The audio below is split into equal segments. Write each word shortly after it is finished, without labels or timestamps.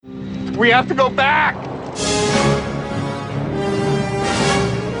We have to go back!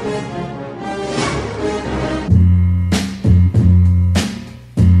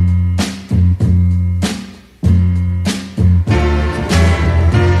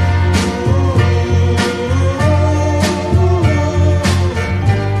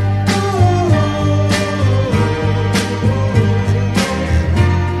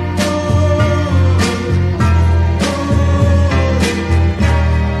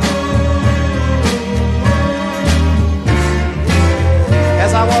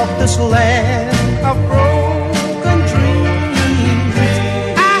 This land of broken dreams,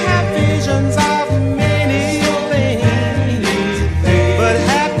 I have visions of many things, but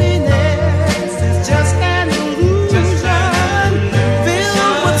happiness is just an illusion,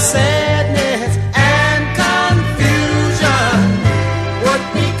 filled with sadness and confusion. What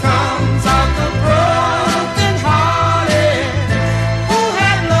becomes of the broken hearted who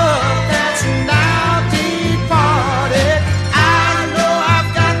had love that's now departed? I know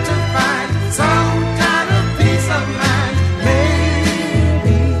I've got to find some kind of peace of mind,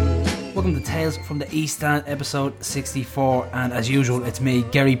 maybe. Welcome to Tales from the East Stand, episode 64, and as usual, it's me,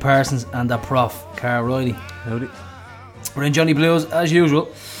 Gary Parsons, and the Prof, Carl Riley. Howdy. We're in Johnny Blues as usual,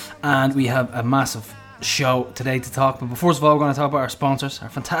 and we have a massive show today to talk about. But first of all, we're going to talk about our sponsors, our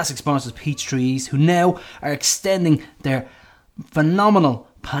fantastic sponsors, Peachtree East, who now are extending their phenomenal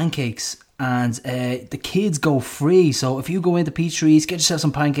pancakes, and the kids go free. So if you go into Peachtree East, get yourself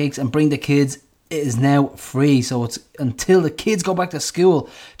some pancakes and bring the kids, it is now free. So it's until the kids go back to school,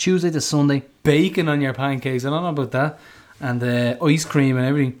 Tuesday to Sunday. Bacon on your pancakes, I don't know about that, and ice cream and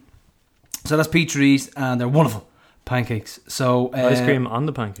everything. So that's Peachtree East, and they're wonderful pancakes. So Ice cream on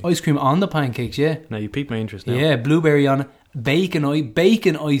the pancake. ice cream on the pancakes, yeah. Now you piqued my interest now. Yeah, blueberry on it, bacon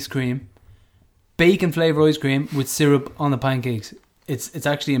ice cream, bacon flavour ice cream with syrup on the pancakes. It's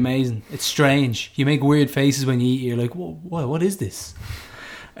actually amazing. It's strange. You make weird faces when you eat it. You're like, what is this?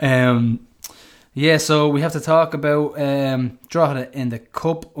 Yeah, so we have to talk about Drogheda in the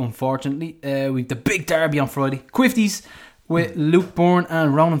Cup, unfortunately. We've the big derby on Friday. Quifties with Luke Byrne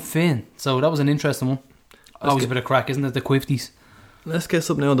and Ronan Finn. So that was an interesting one. Always a bit of crack, isn't it, the Quifties? Let's get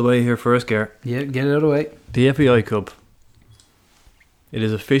something out of the way here first, Gar. Yeah, get it out of the way. The FAI Cup. It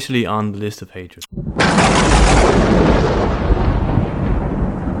is officially on the list of hatred.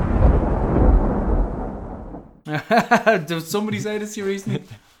 Did somebody say this to you recently?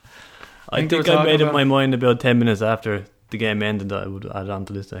 I think we're I made talking up my mind about 10 minutes after the game ended that I would add it on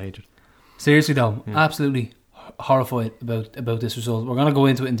the list of hatred. Seriously though, absolutely horrified about this result. We're going to go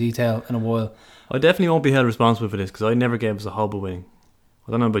into it in detail in a while. I definitely won't be held responsible for this because I never gave us a hope of winning.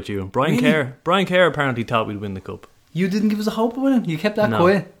 I don't know about you. Brian Kerr apparently thought we'd win the cup. You didn't give us a hope of winning? You kept that No.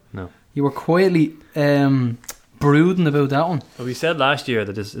 quiet? No. You were quietly brooding about that one. But we said last year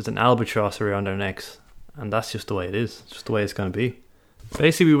that it's an albatross around our necks, and that's just the way it is. It's just the way it's going to be.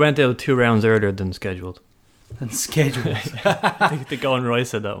 Basically, we went out 2 rounds earlier than scheduled. And scheduled. I think the going right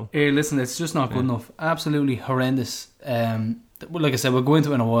said that one. Here, listen, it's just not good enough. Absolutely horrendous. Like I said, we'll go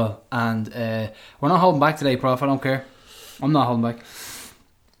into it in a while. And we're not holding back today, Prof. I don't care. I'm not holding back.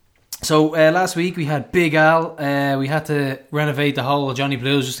 So last week we had Big Al. We had to renovate the whole of Johnny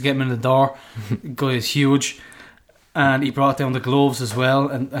Blues just to get him in the door. The guy is huge. And he brought down the gloves as well.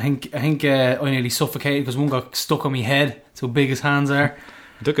 And I think I nearly suffocated because one got stuck on my head. That's how big his hands are.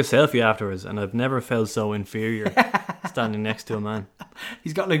 I took a selfie afterwards, and I've never felt so inferior standing next to a man.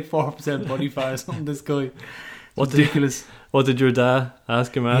 He's got like 4% body fat or something, this guy. What ridiculous. What did your dad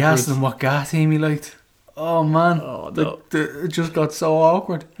ask him He afterwards? asked him what GA team he liked. Oh man, Oh, no. it just got so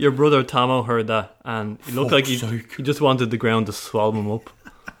awkward. Your brother Tomo heard that, and he looked like Fuck's he sake. just wanted the ground to swallow him up.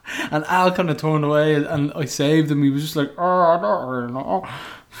 And Al kind of turned away, and I saved him. He was just like, oh, I don't know.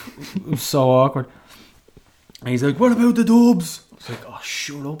 It was so awkward. And he's like, what about the Dubs? I was like, oh,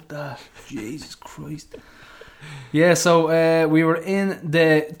 shut up, Dad. Jesus Christ. Yeah, so we were in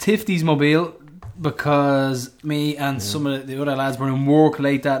the Tifties mobile because me and some of the other lads were in work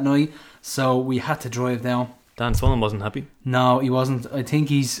late that night, so we had to drive down. Dan Sullivan wasn't happy. No, he wasn't. I think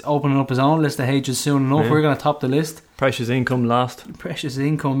he's opening up his own list of hatred soon enough. Yeah. We're going to top the list. Precious income last. Precious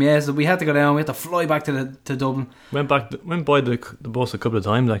income, yeah. So we had to go down. We had to fly back to Dublin. Went by the bus a couple of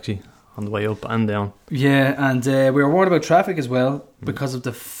times actually on the way up and down. Yeah, and we were worried about traffic as well because of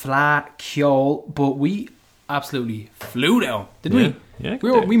the flat Kjol, but we absolutely flew down, didn't we? Yeah,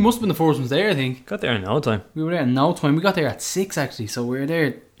 We must have been the first ones there, I think. got there in no time. We were there in no time. We got there at 6 actually, so we were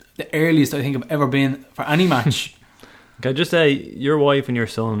there the earliest I think I've ever been for any match. Can I just say, your wife and your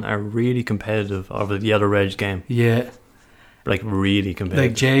son are really competitive over the Yellow Reg game. Yeah. Like, really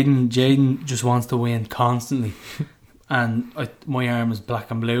competitive. Like Jaden just wants to win constantly. and my arm was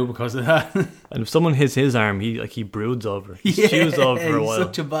black and blue because of that. And if someone hits his arm, he broods over. He chews over for a he's while.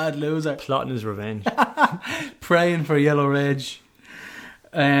 such a bad loser. Plotting his revenge. Praying for yellow reg.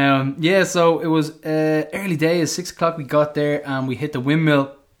 So it was early days, 6 o'clock we got there and we hit the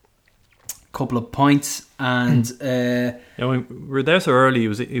windmill, couple of points, and When we were there so early, it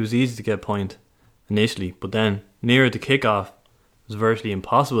was easy to get a point initially, but then nearer to kickoff, it was virtually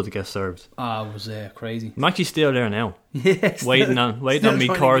impossible to get served. it was crazy. I'm actually still there now, Yes, waiting on me trying to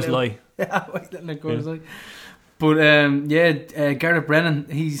Coors get out. Light. Yeah, waiting on the Coors Light. But Gareth Brennan,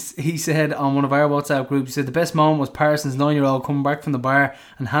 he said on one of our WhatsApp groups, he said the best moment was Parsons' 9-year-old coming back from the bar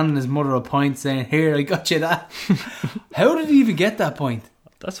and handing his mother a pint, saying, "Here, I got you that." How did he even get that point?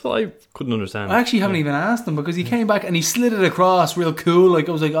 That's what I couldn't understand. I actually haven't even asked him, because he came back and he slid it across real cool. Like,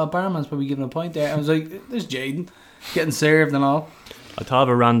 I was like, "Oh, barman's probably giving a point there." I was like, "There's Jaden getting served and all." I thought of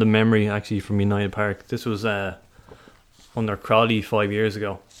a random memory actually from United Park. This was under Crawley 5 years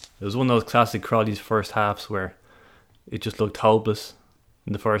ago. It was one of those classic Crawley's first halves where it just looked hopeless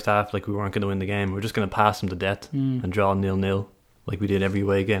in the first half, like we weren't going to win the game. We were just going to pass them to death and draw 0-0 like we did every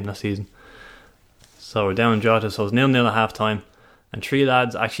away game that season. So we're down in Jota, so it was 0-0 at half time, and 3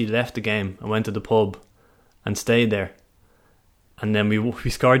 lads actually left the game and went to the pub and stayed there. And then we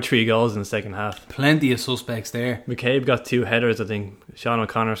scored 3 goals in the second half. Plenty of suspects there. McCabe got 2 headers, I think. Sean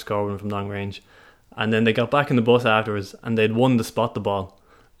O'Connor scored one from long range. And then they got back in the bus afterwards and they'd won the spot the ball.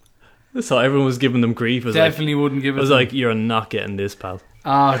 So everyone was giving them grief. Definitely wouldn't give it. I was like, "You're not getting this, pal."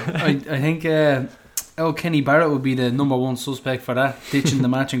 I think Kenny Barrett would be the number one suspect for that, ditching the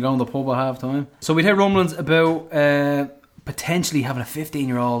match and going to the pub at half time. So we'd heard rumblings about potentially having a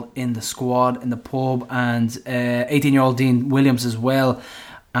 15-year-old in the squad in the pub, and 18-year-old Dean Williams as well,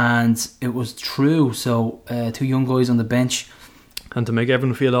 and it was true. So 2 young guys on the bench. And to make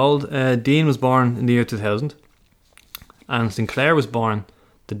everyone feel old, Dean was born in the year 2000 and Sinclair was born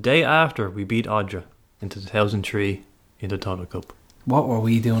the day after we beat Odra in 2003 in the Total Cup. What were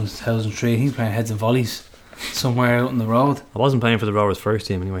we doing in 2003? He was playing heads and volleys somewhere out on the road. I wasn't playing for the Rovers first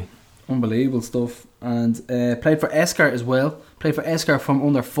team anyway. Unbelievable stuff. And played for Escar as well. Played for Escar from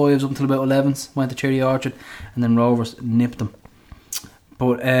under 5s up until about 11s. Went to Cherry Orchard, and then Rovers nipped them.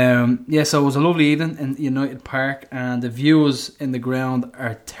 But so it was a lovely evening in United Park, and the views in the ground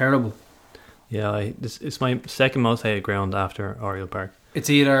are terrible. Yeah, it's my second most hated ground after Oriel Park. It's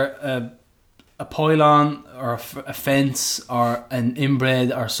either a pylon or a fence or an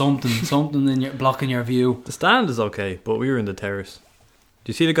inbred or something in blocking your view. The stand is okay, but we were in the terrace. Do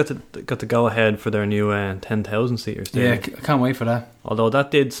you see they got to go ahead for their new 10,000 seater stadium? Yeah, I can't wait for that. Although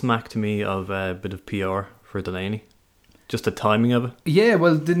that did smack to me of a bit of PR for Delaney. Just the timing of it. Yeah,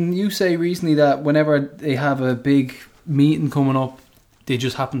 well, didn't you say recently that whenever they have a big meeting coming up, they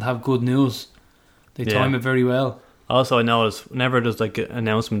just happen to have good news? They time it very well. Also, I noticed whenever there's like an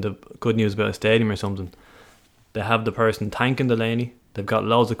announcement of good news about a stadium or something, they have the person thanking Delaney. They've got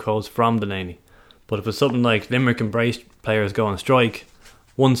loads of quotes from Delaney. But if it's something like Limerick and Brace players go on strike,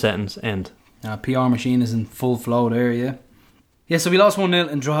 one sentence, end. PR machine is in full flow there, yeah. Yeah, so we lost 1-0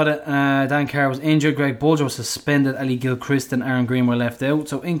 in Drogheda. Dan Carr was injured, Greg Bulger was suspended, Ali Gilchrist and Aaron Green were left out.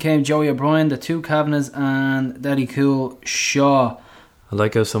 So in came Joey O'Brien, the 2 Kavanaghs and Daddy Cool Shaw. I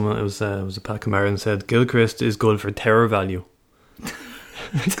like how someone, it was a Pat Kamara, and said Gilchrist is good for terror value.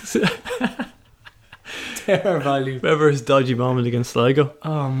 Terror value. Remember his dodgy moment against Sligo?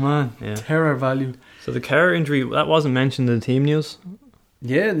 Oh man, yeah. Terror value. So the Carr injury, that wasn't mentioned in the team news.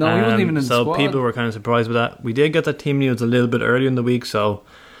 Yeah, no, he wasn't even in the squad. So people were kind of surprised with that. We did get that team news a little bit earlier in the week, so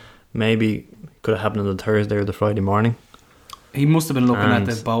maybe it could have happened on the Thursday or the Friday morning. He must have been looking at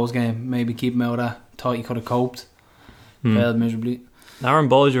the Bows game, maybe keep him out of that. Thought he could have coped. Failed miserably. Aaron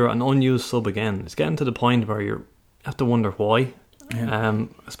Bulger, an unused sub again. It's getting to the point where you have to wonder why. Yeah.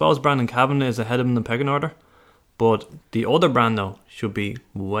 I suppose Brandon Kavanagh is ahead of him in the pecking order, but the other Brando should be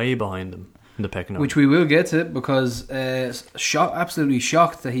way behind him in the pecking order. Which we will get to, because absolutely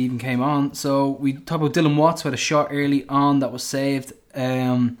shocked that he even came on. So we talk about Dylan Watts, who had a shot early on that was saved.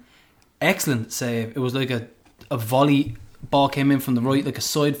 Excellent save. It was like a volley. Ball came in from the right, like a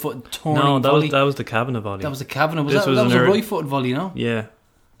side foot turning volley. That was the Kavanagh volley. That was the Kavanagh. That was a right footed volley, no? Yeah,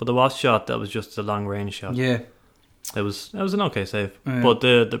 but the Watts shot, that was just a long range shot. Yeah, it was an okay save. Yeah. But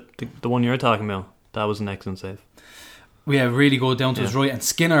the one you're talking about, that was an excellent save. Yeah, really go down to his right, and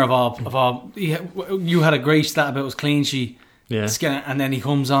Skinner of all, you had a great stat about his clean sheet. Yeah, Skinner, and then he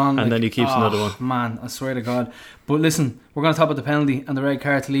comes on, and then he keeps another one. Man, I swear to God. But listen, we're going to talk about the penalty and the red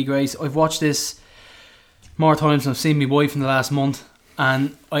card to Lee Grace. I've watched this more times than I've seen my wife in the last month,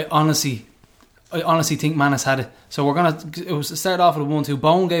 and I honestly think Manus had it. So we're gonna start off with a 1-2.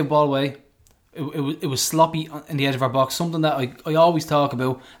 Bowen gave ball away. It was sloppy in the edge of our box. Something that I always talk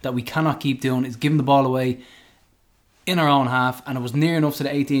about that we cannot keep doing is giving the ball away in our own half, and it was near enough to the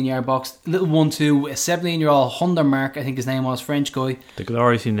 18-yard box. Little 1-2, a 17-year-old Hondermark, I think his name was, French guy. The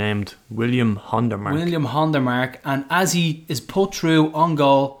gloriously named William Hondermark. And as he is put through on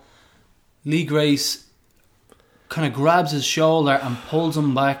goal, Lee Grace kind of grabs his shoulder and pulls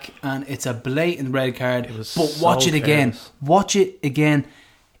him back, and it's a blatant red card. But watch it again. Watch it again.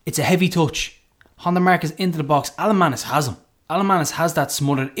 It's a heavy touch. Hondermark is into the box. Alan Mannis has him. Alan Mannis has that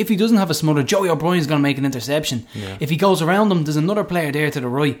smothered. If he doesn't have a smothered, Joey O'Brien's going to make an interception. Yeah. If he goes around him, there's another player there to the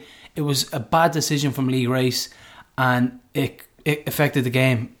right. It was a bad decision from Lee Grace, and it affected the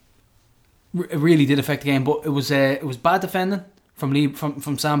game. It really did affect the game, but it was bad defending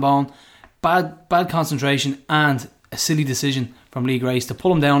from Sam Bowen, bad concentration, and a silly decision from Lee Grace to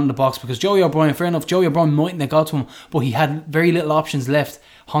pull him down in the box, because Joey O'Brien, fair enough, Joey O'Brien mightn't have got to him, but he had very little options left.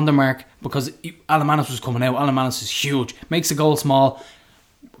 Hondermark, because Alan Mannis was coming out. Alan Mannis is huge, makes the goal small,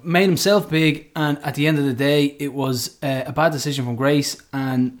 made himself big, and at the end of the day, it was a bad decision from Grace,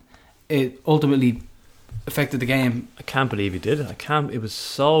 and it ultimately affected the game. I can't believe he did it. It was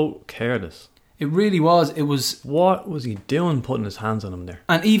so careless. It really was. It was. What was he doing, putting his hands on him there?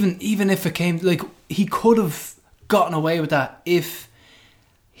 And even if it came, like, he could have gotten away with that if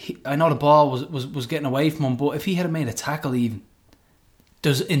I know the ball was getting away from him, but if he had made a tackle, even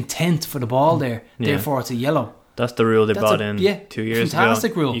there's intent for the ball there, therefore it's a yellow. That's the rule they brought in 2 years ago.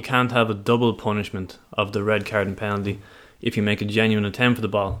 Fantastic rule. You can't have a double punishment of the red card and penalty if you make a genuine attempt for the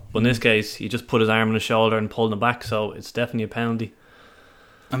ball. But in this case, he just put his arm on his shoulder and pulled him back, so it's definitely a penalty.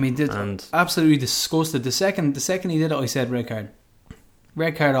 I mean, absolutely disgusted. The second he did it, I said red card.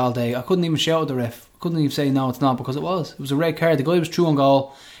 Red card all day. I couldn't even shout at the ref. I couldn't even say no, it's not, because it was a red card. The guy was through on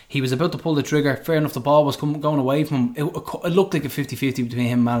goal. He was about to pull the trigger. Fair enough, the ball was going away from him. It looked like a 50-50 between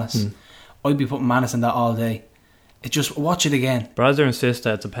him and Mannis. I'd be putting Mannis in that all day. Watch it again. Brazzer insists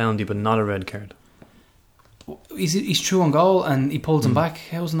that it's a penalty but not a red card. He's through on goal and he pulls him back.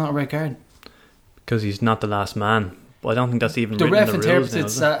 How is it not a red card? Because he's not the last man. But I don't think that's even the written ref in the rules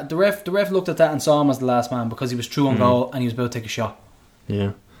interprets now, that. The ref looked at that and saw him as the last man because he was through on goal and he was about to take a shot.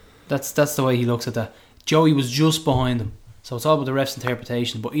 Yeah. That's the way he looks at that. Joey was just behind him. So it's all about the ref's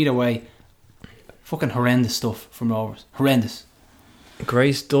interpretation. But either way, fucking horrendous stuff from Rovers. Horrendous.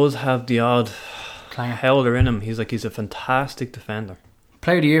 Grace does have the odd Clanger. howler in him. He's a fantastic defender.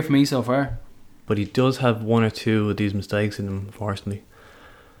 Player of the year for me so far. But he does have one or two of these mistakes in him, unfortunately.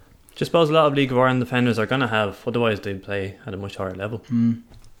 Just suppose a lot of League of Ireland defenders are going to have, otherwise they'd play at a much higher level. And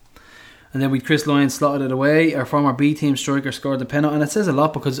then with Chris Lyons slotted it away. Our former B team striker scored the penalty, and it says a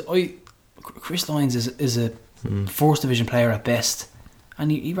lot because Chris Lyons is a first division player at best,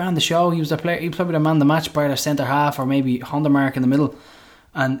 and he ran the show. He was the player. He was probably the man of the match by their centre half, or maybe Hondermark in the middle.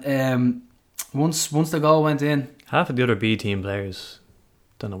 And once the goal went in, half of the other B team players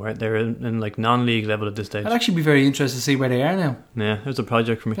don't know where they're in like non-league level at this stage. I'd actually be very interested to see where they are now. Yeah, there's a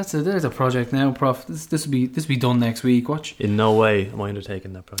project for me. There's a project now, Prof. This will be done next week. Watch. In no way am I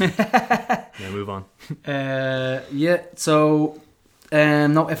undertaking that project. Yeah, move on. So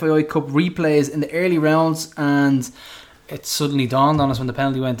no FAI Cup replays in the early rounds, and it suddenly dawned on us when the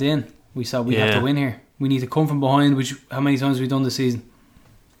penalty went in. We said we have to win here. We need to come from behind. Which how many times have we done this season?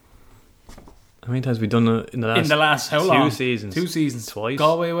 How many times have we done it in the last how long? 2 seasons? 2 seasons. Twice.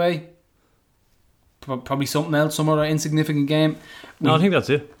 Galway away. Probably something else, some other insignificant game. I think that's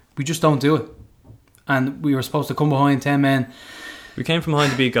it. We just don't do it. And we were supposed to come behind 10 men. We came from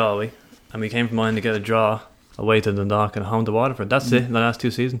behind to beat Galway, and we came from behind to get a draw away to Dundalk and home to Waterford. That's it in the last 2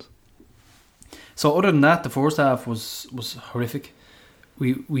 seasons. So other than that, the first half was horrific.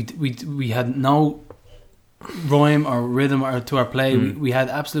 We had no rhyme or rhythm or to our play. We had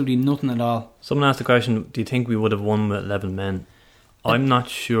absolutely nothing at all. Someone asked the question, do you think we would have won with 11 men? I'm not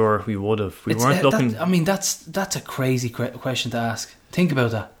sure we would have. We weren't looking... That's a crazy question to ask. Think about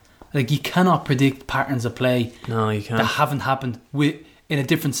that. Like, you cannot predict patterns of play. No, you can't. That haven't happened in a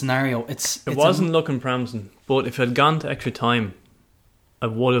different scenario. It wasn't looking promising, but if it had gone to extra time, I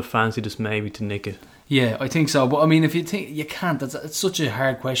would have fancied us maybe to nick it. Yeah, I think so. But I mean, if you think you can't, it's such a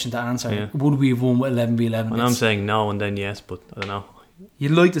hard question to answer. Yeah. Would we have won with 11v11? And I'm saying no and then yes, but I don't know.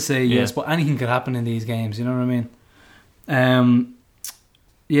 You'd like to say yes, but anything could happen in these games. You know what I mean?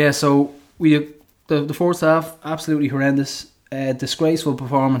 So the first half absolutely horrendous, disgraceful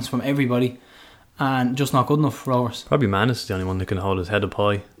performance from everybody, and just not good enough for Rovers. Probably Mannis is the only one that can hold his head up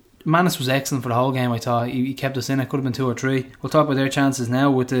high. Mannis was excellent for the whole game. I thought he kept us in. It could have been 2 or 3. We'll talk about their chances now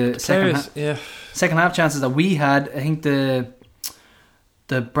with the second half chances that we had. I think the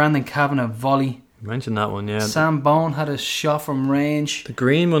Brandon Kavanagh volley You mentioned that one, yeah. Sam Bone had a shot from range. The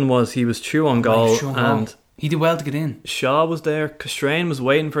green one was he was true on goal, True on and goal. He did well to get in. Shaw was there. Castrain was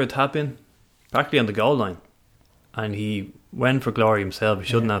waiting for a tap in, practically on the goal line, and he went for glory himself. He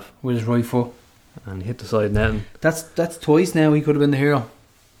shouldn't have, With his right foot. and he hit the side net. And That's twice now he could have been the hero.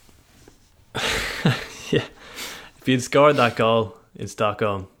 yeah, if he'd scored that goal in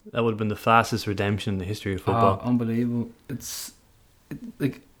Stockholm, that would have been the fastest redemption in the history of football. Unbelievable. It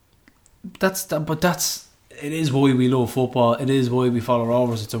is why we love football. It is why we follow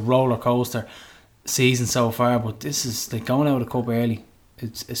Rovers. It's a roller coaster season so far, but this is like going out of the cup early.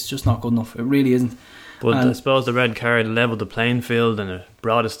 It's just not good enough. It really isn't. But And I suppose the red card leveled the playing field, and it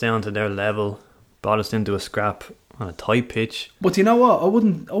brought us down to their level, brought us into a scrap on a tight pitch. But you know what? I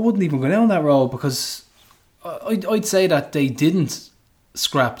wouldn't even go down that road, because I'd say that they didn't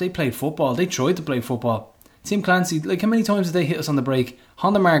scrap. They played football. They tried to play football. Tim Clancy, like, how many times did they hit us on the break?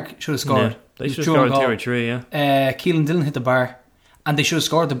 Honda Mark should have scored. Yeah, they should have scored 2 or 3, yeah. Keelan Dillon hit the bar, and they should have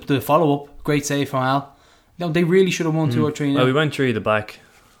scored the follow up. Great save from Al. No, they really should have won 2 or 3. Well, we went 3 at the back,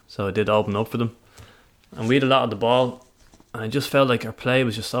 so it did open up for them. And we had a lot of the ball, and I just felt like our play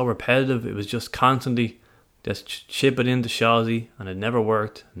was just so repetitive. It was just constantly just chip it into Shawsey, and it never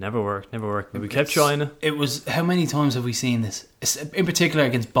worked. But we kept trying it. It was, how many times have we seen this? In particular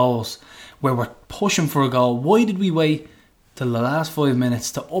against Bowls, where we're pushing for a goal. Why did we wait till the last 5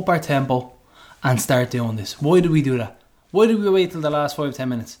 minutes to up our tempo and start doing this? Why did we do that? Why did we wait till the last 5-10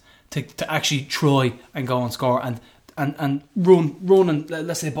 minutes to actually try and go and score and run and,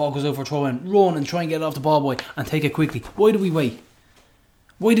 let's say the ball goes over, throw in, run and try and get it off the ball boy and take it quickly? Why did we wait?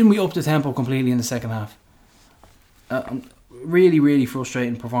 Why didn't we up the tempo completely in the second half? Really, really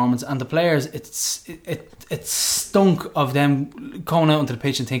frustrating performance, and the players, it stunk of them coming out into the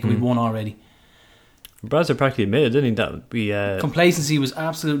pitch and thinking we won already. Brazzer practically admitted, didn't he, that we Complacency was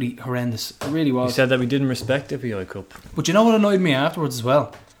absolutely horrendous. It really was. he said that we didn't respect the FAI Cup. But you know what annoyed me afterwards as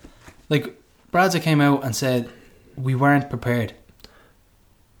well? Like, Bradzer came out and said we weren't prepared.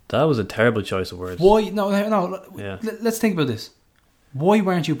 That was a terrible choice of words. Why? No. Yeah. Let's think about this. Why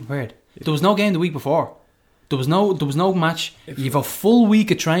weren't you prepared? There was no game the week before. There was no match. You've a full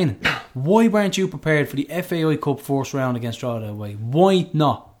week of training. Why weren't you prepared for the FAI Cup first round against Drogheda away? Why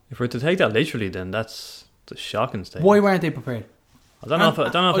not? If we're to take that literally, then that's a shocking statement. Why weren't they prepared? I don't know if I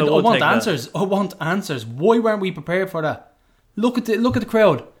I would want take answers. I want answers. Why weren't we prepared for that? Look at the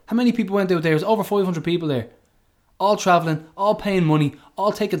crowd. How many people went out there? There was over 500 people there, all travelling, all paying money,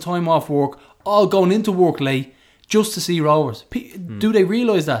 all taking time off work, all going into work late just to see Rovers. Do they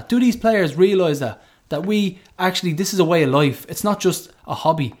realise that? Do these players realise that we actually, this is a way of life? It's not just a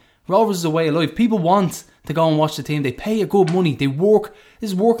hobby. Rovers is a way of life. People want to go and watch the team. They pay a good money. They work.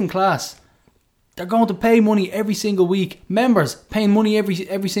 This is working class. They're going to pay money every single week. Members paying money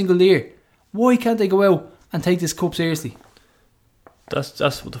every single year. Why can't they go out and take this cup seriously? That's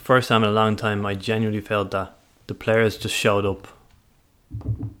the first time in a long time I genuinely felt that the players just showed up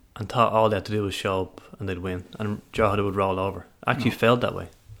and thought all they had to do was show up and they'd win, and Drogheda would roll over. I actually felt that way.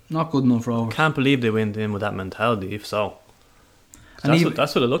 Not good enough for Rovers. Can't believe they went in with that mentality, if so. And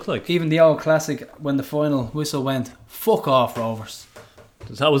That's what it looked like. Even the old classic, when the final whistle went, fuck off Rovers.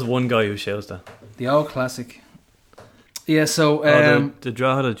 That was one guy who shouts that. The old classic. Yeah, so the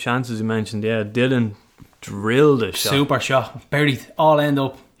Drogheda chances you mentioned, yeah, Dylan drilled a shot. Super shot. Buried. All end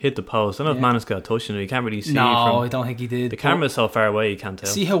up. Hit the post. I don't know if Manis got a touch in it. You can't really see No, from I don't think he did. the camera's so far away you can't tell.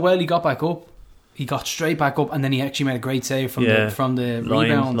 See how well he got back up? He got straight back up, and then he actually made a great save from the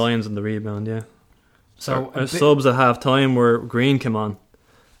rebound. Lions on the rebound, yeah. So our subs at half time were Green came on,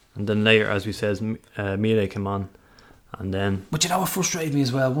 and then later, as we says, Mile came on, and then. But you know what frustrated me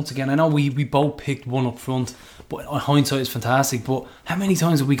as well? Once again, I know we both picked one up front, but in hindsight it's fantastic. But how many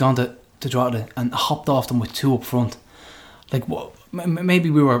times have we gone to Drogheda and hopped off them with 2 up front? Like, what? Maybe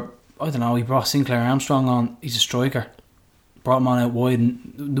we were, I don't know, we brought Sinclair Armstrong on. He's a striker. Brought him on out wide,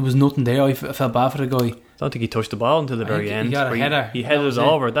 and there was nothing there. I felt bad for the guy. I don't think he touched the ball until the very end. He got a header. He headed it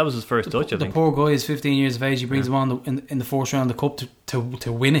over. That was his first touch, I The think. poor guy is 15 years of age. He brings him on in the first round of the cup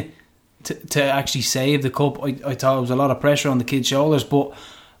to win it, to actually save the cup. I thought it was a lot of pressure on the kid's shoulders, but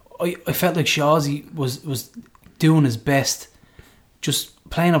I felt like Shawsey was doing his best, just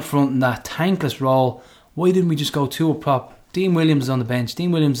playing up front in that tankless role. Why didn't we just go 2 up top? Dean Williams is on the bench.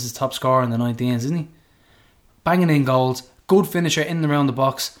 Dean Williams is the top scorer in the 19s, isn't he? Banging in goals, good finisher in and around the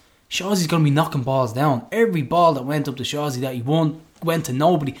box. Shawsey's going to be knocking balls down. Every ball that went up to Shawsey that he won went to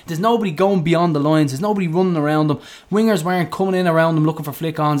nobody. There's nobody going beyond the lines. There's nobody running around him. Wingers weren't coming in around him looking for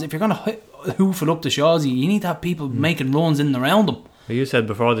flick-ons. If you're going to hoof it up to Shawsey, you need to have people making runs in and around him. You said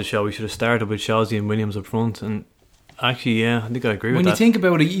before the show we should have started with Shawsey and Williams up front, and Actually, yeah, I think I agree When with you that. think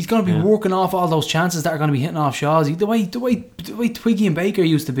about it, he's going to be Yeah. working off all those chances that are going to be hitting off Shawsey. The way Twiggy and Baker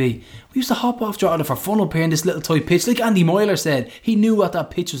used to be. We used to hop off Drogheda for fun up here in this little tight pitch. Like Andy Moyler said, he knew what that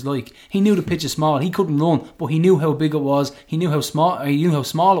pitch was like. He knew the pitch is small. He couldn't run, but he knew how big it was. He knew how small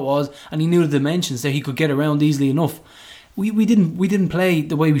it was, and he knew the dimensions that he could get around easily enough. We didn't play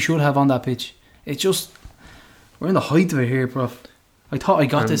the way we should have on that pitch. It's just we're in the height of it here, Prof. I thought I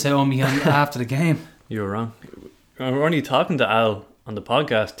got this out on me after the game. You were wrong. We were only talking to Al on the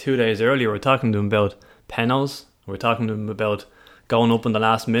podcast 2 days earlier. We were talking to him about penalties. We were talking to him about going up in the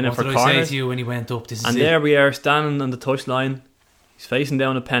last minute What for did I corners. say to you when he went up? This is And it. there we are standing on the touchline. He's facing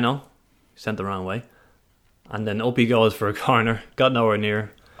down a penalty. Sent the wrong way. And then up he goes for a corner. Got nowhere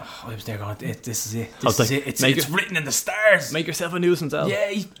near. Oh, I was there going, this is it. I was This is like, it. make It's it- written in the stars. Make yourself a nuisance, Al.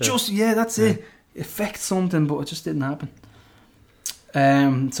 Yeah, that's it. Affect something, but it just didn't happen.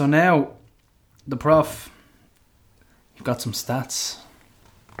 So now, the Prof, you've got some stats.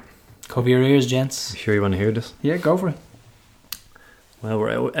 Cover your ears, gents. You sure you want to hear this? Yeah, go for it. Well,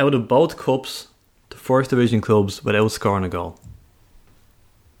 we're out of both cups, the first division clubs, without scoring a goal.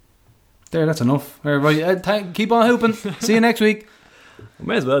 There, that's enough. All right, keep on hooping. See you next week. We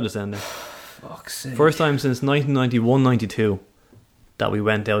may as well just end there. Fuck's sake. First time since 1991-92 that we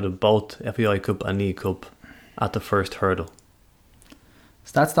went out of both FAI Cup and League Cup at the first hurdle.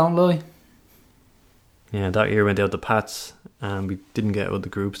 Stats don't lie. Yeah, that year went out the Pats and we didn't get out of the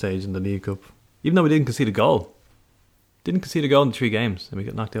group stage in the League Cup. Even though we didn't concede a goal. Didn't concede a goal in the 3 games and we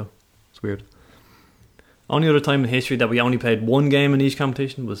got knocked out. It's weird. Only other time in history that we only played 1 game in each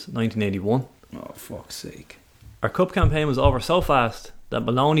competition was 1981. Oh, fuck's sake. Our cup campaign was over so fast that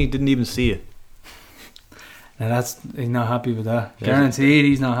Maloney didn't even see it. Now he's not happy with that. Yeah. Guaranteed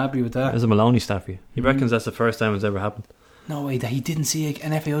he's not happy with that. There's a Maloney staff here. He reckons that's the first time it's ever happened. No way, that he didn't see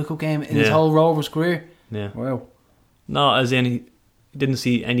an FAI Cup game in his Yeah. whole Rovers career. Yeah. Wow. No, as in he didn't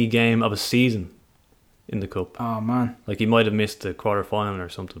see any game of a season in the cup. Oh, man. Like he might have missed the quarter final or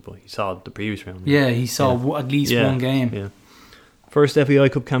something, but he saw the previous round. Yeah, he saw at least one game. Yeah. First FAI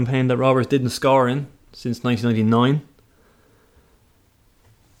Cup campaign that Rovers didn't score in since 1999.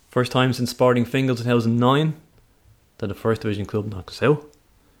 First time since Sporting Fingal 2009 that a first division club knocked us out.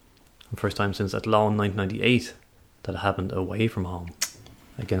 And first time since Athlone 1998 that it happened away from home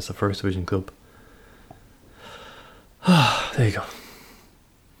against a first division club. There you go.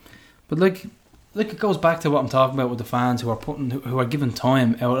 But like it goes back to what I'm talking about with the fans who are given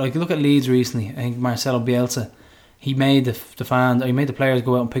time out. Like look at Leeds recently. I think Marcelo Bielsa, he made the players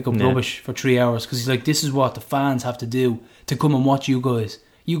go out and pick up rubbish for 3 hours because he's like, this is what the fans have to do to come and watch you guys.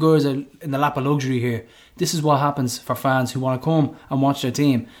 You guys are in the lap of luxury here. This is what happens for fans who want to come and watch their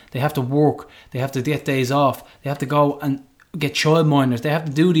team. They have to work. They have to get days off. They have to go and get childminders. They have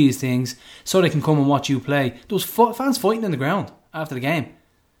to do these things so they can come and watch you play. There was fans fighting in the ground after the game.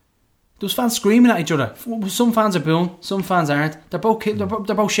 There was fans screaming at each other. Some fans are booing, some fans aren't. They're both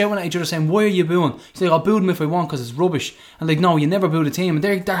shouting at each other saying, why are you booing? He's like, I'll boo them if I want because it's rubbish. And like, no, you never boo the team. And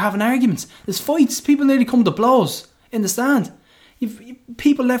they're having arguments. There's fights. People nearly come to blows in the stand. You've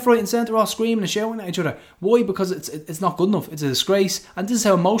people left, right and centre all screaming and shouting at each other. Why? Because it's not good enough. It's a disgrace. And this is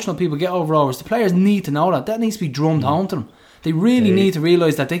how emotional people get over Rovers. The players need to know that. That needs to be drummed home to them. They really need to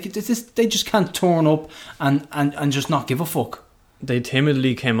realise that they just can't turn up and just not give a fuck. They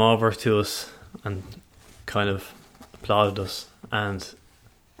timidly came over to us and kind of applauded us, and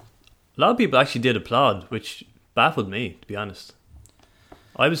a lot of people actually did applaud, which baffled me, to be honest.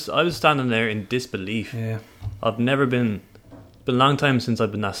 I was standing there in disbelief. Yeah. I've never been. It's been a long time since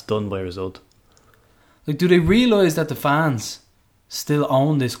I've been that stunned by a result. Like, do they realise that the fans still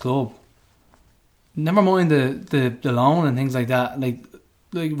own this club? Never mind the loan and things like that. Like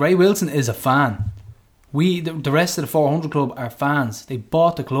Ray Wilson is a fan. The rest of the 400 club are fans. They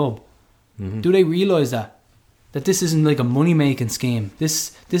bought the club. Mm-hmm. Do they realise that this isn't like a money making scheme?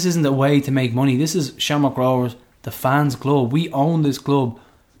 This isn't a way to make money. This is Shamrock Rovers, the fans' club. We own this club.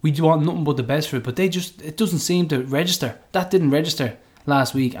 We want nothing but the best for it. But it doesn't seem to register. That didn't register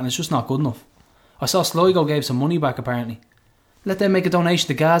last week, and it's just not good enough. I saw Sligo gave some money back apparently. Let them make a donation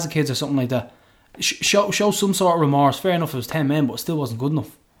to Gaza Kids or something like that. Show some sort of remorse. Fair enough, it was 10 men, but it still wasn't good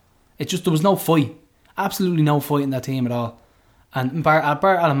enough. There was no fight. Absolutely no fight in that team at all. And bar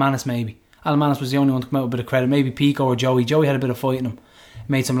Alan Manis maybe. Alan Manis was the only one to come out with a bit of credit. Maybe Pico or Joey. Joey had a bit of fight in him.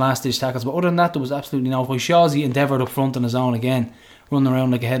 Made some last ditch tackles. But other than that, there was absolutely no fight. Shawsey endeavoured up front on his own again. Running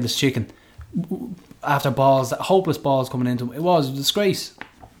around like a headless chicken. After hopeless balls coming into him. It was a disgrace.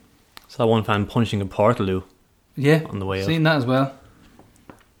 Saw one fan punching a Portaloo. Yeah. On the way out. Seen that as well.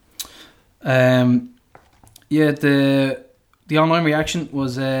 The online reaction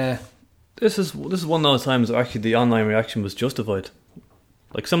was this is one of those times where actually the online reaction was justified.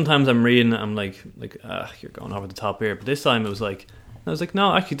 Like sometimes I'm reading, I'm like you're going over the top here. But this time I was like,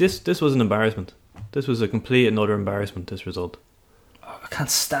 no, actually this was an embarrassment. This was a complete and utter embarrassment. This result. I can't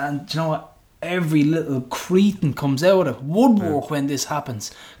stand. Do you know what? Every little cretin comes out of woodwork when this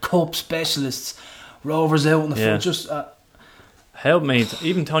happens. Cup specialists, Rovers out in the front. Just help me.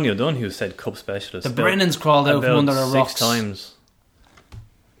 Even Tony O'Donoghue said cup specialist. The Brennans crawled out from under the rocks 6 times.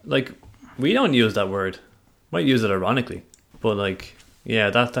 Like, we don't use that word. Might use it ironically, but like,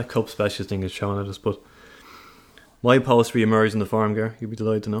 yeah, that cup specialist thing is shown at us. But my post re-emerged in the forum, Gar. You'd be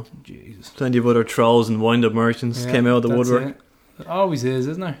delighted to know. Jesus. Plenty of other trolls and wind-up merchants came out of the woodwork. It always is,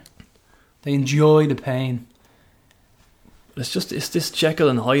 isn't there? They enjoy the pain. It's this Jekyll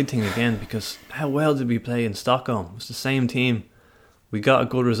and Hyde thing again, because how well did we play in Stockholm? It's the same team. We got a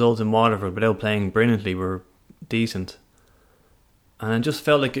good result in Waterford without playing brilliantly. We were decent. And it just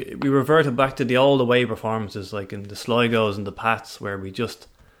felt like we reverted back to the old away performances, like in the Sligos and the Pats, where we just,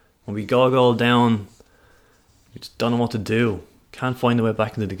 when we go a goal down, we just don't know what to do. Can't find a way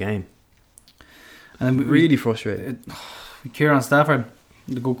back into the game. And really frustrated. Kieran Stafford,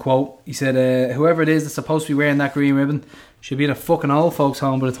 the good quote, he said, whoever it is that's supposed to be wearing that green ribbon should be at a fucking old folks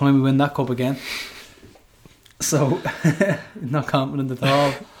home by the time we win that cup again. So, not confident at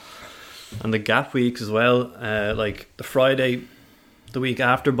all. And the gap weeks as well, like the Friday, the week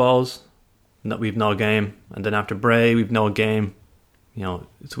after Balls, we've no game, and then after Bray we've no game. You know,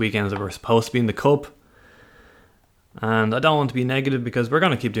 it's weekends that we're supposed to be in the cup. And I don't want to be negative, because we're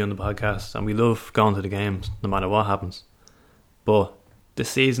going to keep doing the podcast and we love going to the games no matter what happens. But this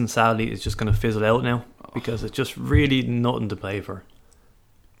season sadly is just going to fizzle out now, because it's just really nothing to play for.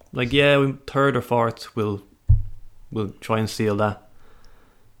 Like, yeah, third or fourth we'll try and seal that.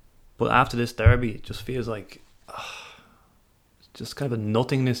 But after this derby, it just feels like it's just kind of a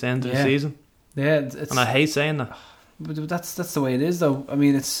nothingness end to the season. Yeah, and I hate saying that. But that's the way it is, though. I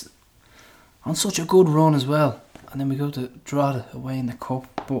mean, it's on such a good run as well, and then we go to draw it away in the cup.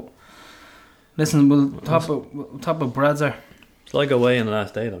 But listen, we'll talk about Bradzer. Sligo away in the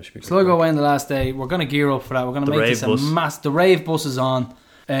last day, though. Sligo away in the last day. We're going to gear up for that. We're going to make this a mass. The rave bus is on.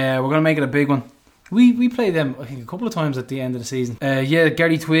 We're going to make it a big one. We played them, I think, a couple of times at the end of the season.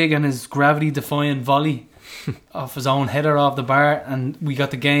 Gary Twigg and his gravity-defying volley off his own header off the bar, and we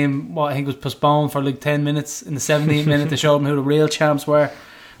got the game, I think was postponed for like 10 minutes. In the 17th minute, they showed them who the real champs were.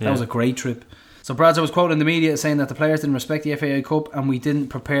 That was a great trip. So Bradzer was quoted in the media saying that the players didn't respect the FAI Cup and we didn't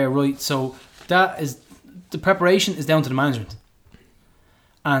prepare right. So the preparation is down to the management.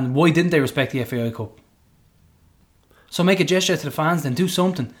 And why didn't they respect the FAI Cup? So make a gesture to the fans, then do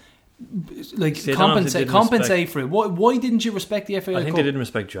something. Like compensate for it. Why didn't you respect the FAI Cup? I think they didn't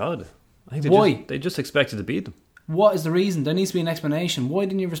respect Drogheda. I think they just expected to beat them. What is the reason? There needs to be an explanation. Why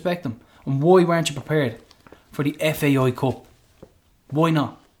didn't you respect them? And why weren't you prepared for the FAI Cup? Why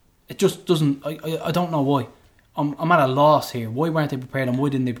not? It just doesn't. I don't know why. I'm at a loss here. Why weren't they prepared, and why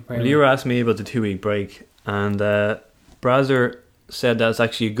didn't they prepare? Well, you were asking me about the 2-week break, and Bradzer said that's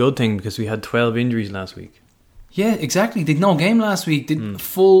actually a good thing because we had 12 injuries last week. Yeah, exactly. They had no game last week. Did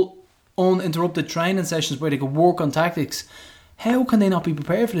full uninterrupted training sessions where they could work on tactics. How can they not be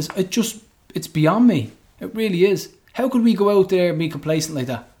prepared for this? It's beyond me. It really is. How could we go out there and be complacent like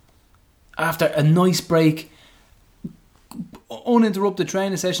that? After a nice break, uninterrupted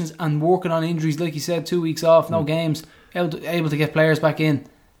training sessions and working on injuries, like you said, 2 weeks off, no games, able to get players back in.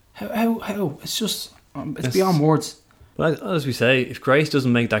 How? It's just, it's beyond words. But as we say, if Grace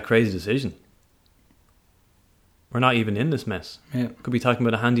doesn't make that crazy decision, we're not even in this mess. Yeah. Could be talking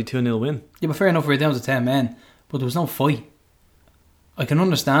about a handy 2-0 win. Yeah, but fair enough, we were down to 10 men, but there was no fight. I can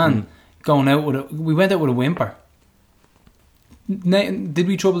understand going out with we went out with a whimper. Did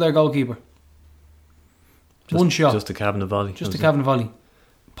we trouble their goalkeeper? One shot. Just a cabinet volley. Just a cabinet volley.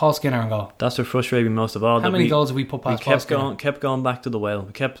 Paul Skinner and goal. That's what frustrated me most of all. How many goals have we put past Paul Skinner? We kept going back to the well.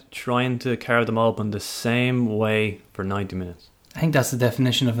 We kept trying to carve them open the same way for 90 minutes. I think that's the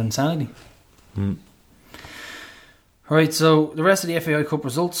definition of insanity. Alright, so the rest of the FAI Cup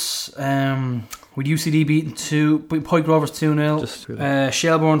results, with UCD beating Pike Rovers 2-0,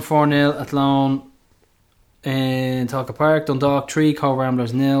 Shelbourne 4-0, Athlone in Talca Park, Dundalk 3, Cove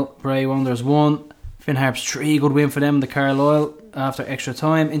Ramblers 0, Bray Wanderers 1, Finn Harps 3, good win for them, the Carlisle after extra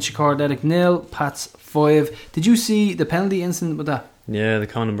time, Inchicore Athletic 0, Pats 5. Did you see the penalty incident with that? Yeah, the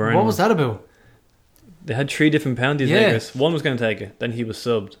Conan Byrne. What was that about? They had 3 different penalties makers. One was going to take it, then he was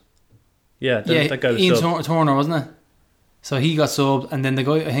subbed. That guy was Ian subbed. Turner, wasn't it? So he got subbed, and then the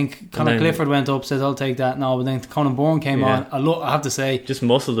guy, I think Conor Clifford went up, said I'll take that now, but then Conan Bourne came on. I have to say, just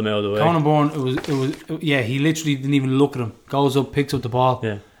muscled him out of the way. Conan Bourne, it was he literally didn't even look at him. Goes up, picks up the ball.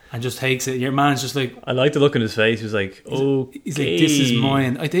 Yeah, and just takes it. Your man's just like, I like the look on his face. He was like, okay. he's like, this is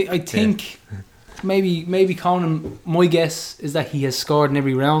mine. I think maybe Conan, my guess is that he has scored in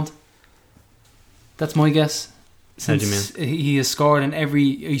every round. That's my guess. How do you Since he has scored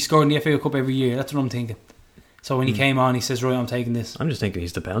he scored in the FA Cup every year. That's what I'm thinking. So when he came on, he says, right, I'm taking this. I'm just thinking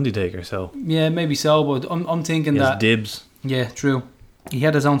he's the penalty taker, so Yeah, maybe so, but I'm thinking he has that dibs. yeah, true. He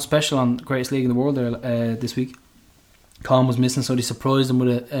had his own special on Greatest League in the World there this week. Colin was missing, so they surprised him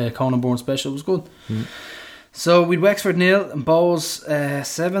with a Conan Bourne special. It was good. So we'd Wexford 0 and Bowes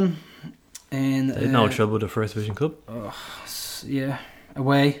 7. And They had no trouble with the First Division club. yeah,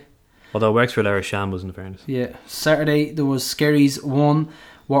 away. Although Wexford are a shambles, in fairness. Yeah, Saturday there was Skerries 1,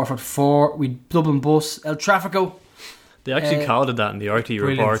 Waterford 4. We Dublin Bus, El Trafico. They actually called it that in the RT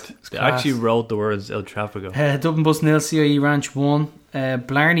brilliant. report. It's They class. actually wrote the words El Trafico. Dublin Bus 0, CIE Ranch 1.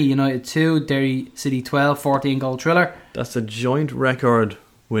 Blarney United 2, Derry City 12, 14 goal thriller. That's a joint record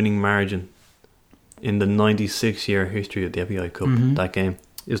winning margin in the 96-year history of the FAI Cup. That game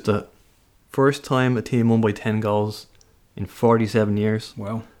is the first time a team won by 10 goals in 47 years.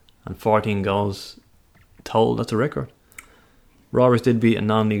 Wow. And 14 goals total. That's a record. Rovers did beat a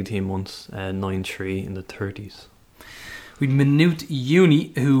non-league team once, 9-3 in the 30s. We'd Minute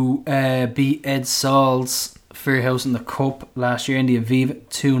Uni, who beat Ed Saul's Fairhouse in the Cup last year in the Aviva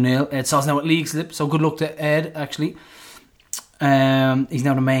 2-0. Ed Saul's now at League Slip, so good luck to Ed, actually. He's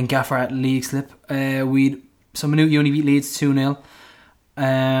now the main gaffer at League Slip. So Minute Uni beat Leeds 2-0.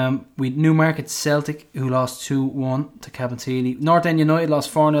 We'd Newmarket Celtic, who lost 2-1 to Cabinteely. North End United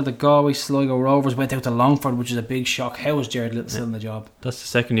lost 4-0 to Galway. Sligo Rovers went out to Longford, which is a big shock. How is Jared Little still in the job? That's the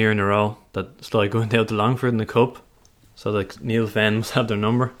second year in a row that Sligo went out to Longford in the Cup. So like Neil Fenn must have their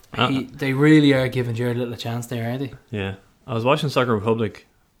number. They really are giving Jared Little a chance there, aren't they? Yeah. I was watching Soccer Republic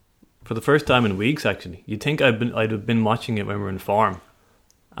for the first time in weeks, actually. You'd think I'd have been watching it when we were in form,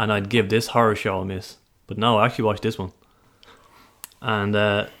 and I'd give this horror show a miss. But no, I actually watched this one.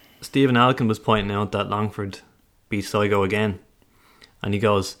 And Stephen Alkin was pointing out that Longford beat Sligo again. And he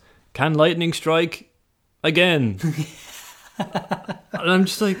goes, "Can lightning strike again?" And I'm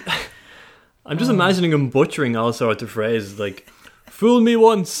just like... I'm just imagining him butchering all sorts of phrases like, "Fool me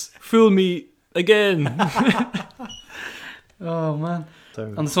once, fool me again." Oh, man.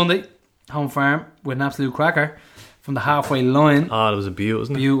 Sorry. On the Sunday, home farm with an absolute cracker from the halfway line. Oh, that was a beaut,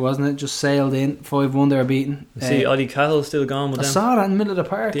 wasn't it? Beaut, wasn't it? Just sailed in. 5-1 they were beaten. See, Ollie Cattle's still gone with I them. saw that in the middle of the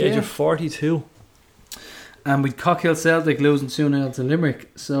park. At the age of 42. And we'd Cockhill Celtic losing 2-0 to Limerick.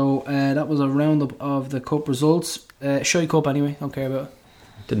 So that was a roundup of the cup results. Shy Cup anyway, don't care about it.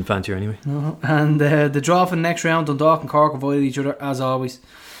 Didn't fancy her anyway. And the draw for the next round, Dundalk and Cork avoided each other as always.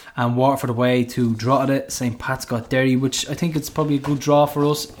 And Waterford away to Drogheda. St. Pat's got Derry, which I think it's probably a good draw for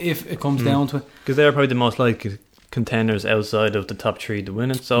us if it comes down to it. Because they're probably the most likely contenders outside of the top three to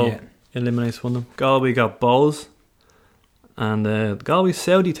win it. So eliminates one of them. Galway got Bowes. And Galway's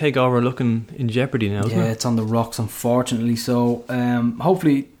Saudi takeover looking in jeopardy now, isn't it? Yeah, it's on the rocks, unfortunately. So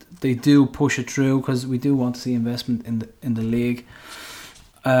hopefully they do push it through, because we do want to see investment in the league.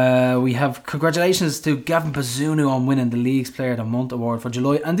 We have congratulations to Gavin Bazunu on winning the League's Player of the Month award for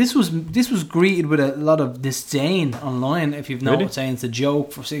July, and this was greeted with a lot of disdain online. If you've noticed, saying it's a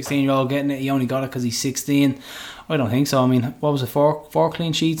joke for 16-year-old getting it. He only got it because he's 16. I don't think so. I mean, what was it? Four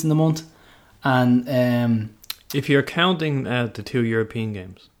clean sheets in the month, and if you're counting the 2 European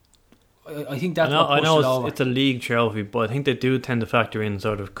games, I think that's what pushed it over. It's a league trophy, but I think they do tend to factor in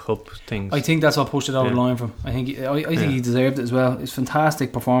sort of cup things. I think that's what pushed it over the line from. I think he deserved it as well. It's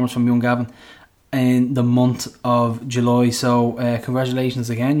fantastic performance from young Gavin in the month of July. So congratulations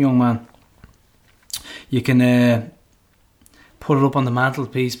again, young man. You can put it up on the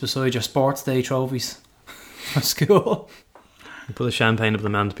mantelpiece beside your sports day trophies for school. You put the champagne up the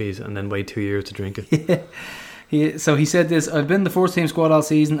mantelpiece and then wait 2 years to drink it. So he said this: "I've been in the first team squad all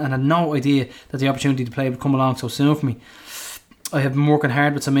season and had no idea that the opportunity to play would come along so soon for me. I have been working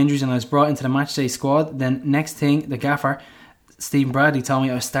hard with some injuries and I was brought into the matchday squad. Then next thing, the gaffer, Stephen Bradley, told me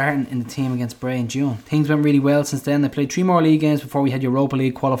I was starting in the team against Bray in June. Things went really well since then. I played 3 more league games before we had Europa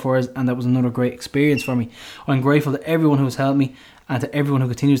League qualifiers, and that was another great experience for me. I'm grateful to everyone who has helped me and to everyone who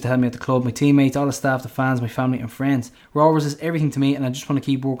continues to help me at the club, my teammates, all the staff, the fans, my family and friends. Rovers is everything to me, and I just want to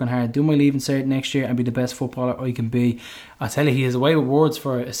keep working hard, do my leaving cert next year and be the best footballer I can be." I tell you, he has a way with words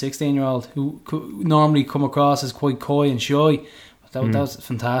for a 16-year-old who could normally come across as quite coy and shy. That was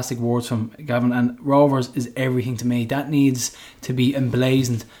fantastic words from Gavin. And Rovers is everything to me. That needs to be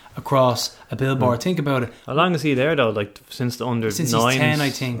emblazoned across a billboard. Think about it. How long is he there though? Like since the under 9s? Since he's 10, I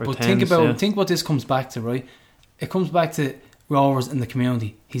think. But think what this comes back to, right? It comes back to Rovers in the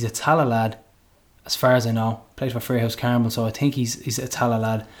community. He's a Tala lad, as far as I know. Played for Fairhouse Carmel, so I think he's a Tala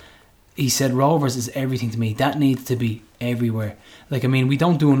lad. He said Rovers is everything to me. That needs to be everywhere. Like, I mean, we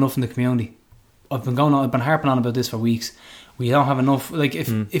don't do enough in the community. I've been harping on about this for weeks. We don't have enough. Like,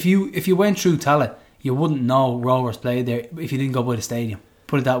 if you went through Tala, you wouldn't know Rovers played there if you didn't go by the stadium.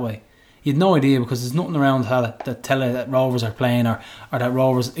 Put it that way. You'd no idea, because there's nothing around Tala that tell you that Rovers are playing or that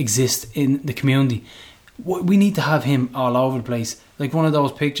Rovers exist in the community. We need to have him all over the place. Like one of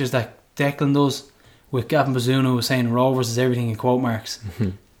those pictures that Declan does with Gavin Bazunu was saying Rovers is everything in quote marks.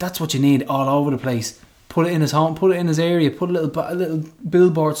 That's what you need all over the place. Put it in his home, put it in his area, put a little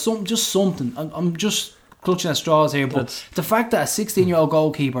billboard, something. I'm just clutching at straws here, but the fact that a 16-year-old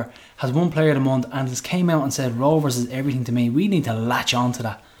goalkeeper has one player of the month and has came out and said Rovers is everything to me, we need to latch on to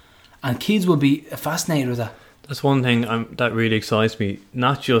that, and kids will be fascinated with that. That's one thing that really excites me.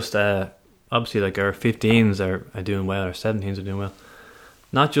 Not just obviously like our 15s are doing well, our 17s are doing well.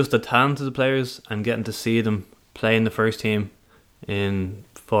 Not just the talent of the players and getting to see them play in the first team in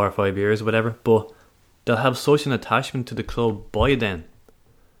 4 or 5 years or whatever, but they'll have such an attachment to the club by then.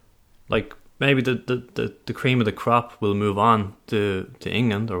 Like, maybe the cream of the crop will move on to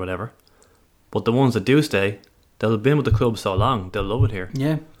England or whatever, but the ones that do stay, they'll have been with the club so long, they'll love it here.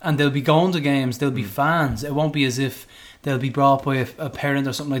 Yeah, and they'll be going to games, they'll be fans. It won't be as if they'll be brought by a parent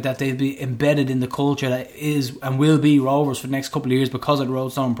or something like that. They'll be embedded in the culture that is and will be Rovers for the next couple of years because of the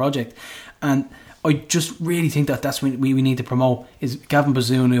Roadstone project. And I just really think that's what we need to promote, is Gavin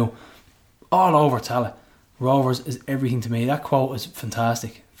Bazunu all over Tala. Rovers is everything to me. That quote is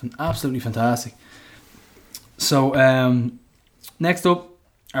fantastic, absolutely fantastic. So next up,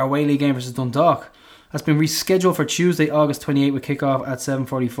 our away league game versus Dundalk has been rescheduled for Tuesday, August 28 with kick-off at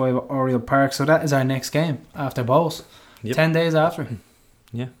 7:45 at Oriel Park. So that is our next game after Bowls. 10 days after.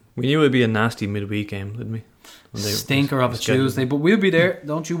 Yeah, we knew it would be a nasty midweek game, didn't we? Stinker of a Tuesday, but we'll be there,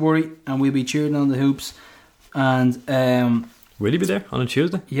 don't you worry, and we'll be cheering on the hoops. And will you be there on a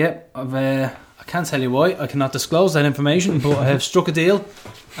Tuesday? Yeah, I can't tell you why. I cannot disclose that information, but I have struck a deal.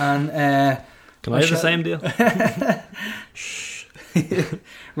 And can I have the same deal? Shh.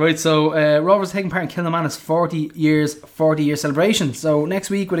 Right, so Rovers taking part in Kilnaman's 40 year celebration. So next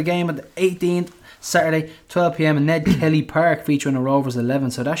week with a game at the 18th, Saturday, 12 PM in Ned Kelly Park, featuring a Rovers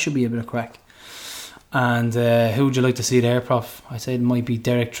 11. So that should be a bit of crack. And who would you like to see there, Prof? I say it might be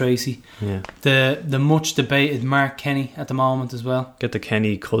Derek Tracy. Yeah. The much debated Mark Kenny at the moment as well. Get the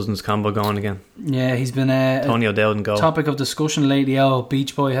Kenny Cousins combo going again. Yeah, he's been Tony O'Dowd goal. Topic of discussion lately,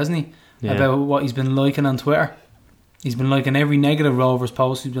 Beach Boy, hasn't he? Yeah. About what he's been liking on Twitter. He's been liking every negative Rovers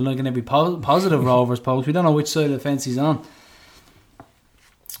post. He's been liking every positive Rovers post. We don't know which side of the fence he's on.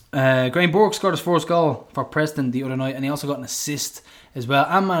 Graham Burke scored his first goal for Preston the other night, and he also got an assist as well,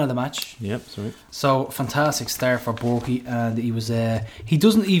 and man of the match. Yep, sorry. So fantastic start for Burke, and he was. He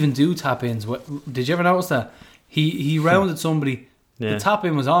doesn't even do tap ins. Did you ever notice that? He rounded somebody. Yeah. The tap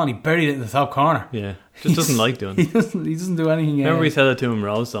in was on. He buried it in the top corner. Yeah, just doesn't like doing it. He doesn't do anything. Remember we said it to him,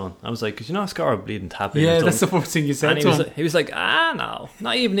 Roseone. I was like, "Could you not score a bleeding tap in?" Yeah, that's the first thing you said to him. He was like, no,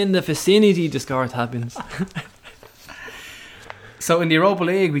 not even in the vicinity to score tap ins. So in the Europa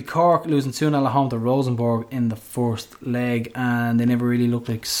League, we Cork losing 2-0 at home to Rosenborg in the first leg, and they never really looked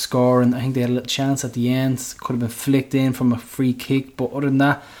like scoring. I think they had a little chance at the end. Could have been flicked in from a free kick, but other than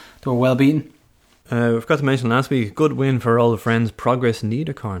that, they were well beaten. We forgot to mention last week, good win for all the friends Progress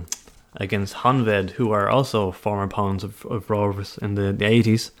Niederkorn against Honved, who are also former opponents of Rovers in the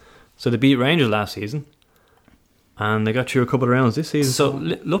 80s. So they beat Rangers last season, and they got through a couple of rounds this season. So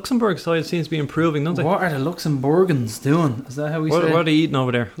Luxembourg side seems to be improving, don't they? What are the Luxembourgans doing? Is that how we say it? What are they eating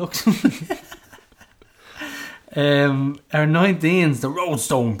over there? Our 19s, the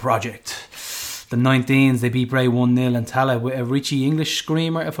Roadstone Project. The 19s, they beat Bray 1-0 in Tala with a Richie English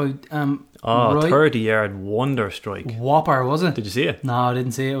screamer, if I am right. 30-yard wonder strike. Whopper, was it? Did you see it? No, I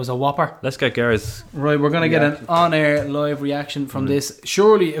didn't see it. It was a whopper. Let's get Gareth's. Right, we're going to get an on-air live reaction from this.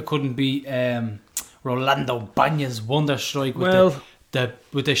 Surely it couldn't be Rolando Banya's wonder strike with the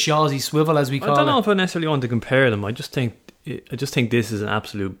Shawsy swivel, as we call it. I don't know if I necessarily want to compare them. I just think this is an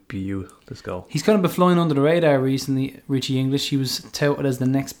absolute beaut, this goal. He's kind of been flying under the radar recently, Richie English. He was touted as the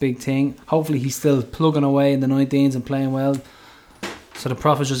next big thing. Hopefully he's still plugging away in the 19s and playing well. So the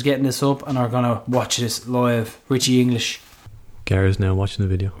Prof is just getting this up and are going to watch this live. Richie English. Gary's now watching the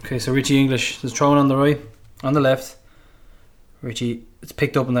video. Okay, so Richie English is throwing on the right, on the left. Richie, it's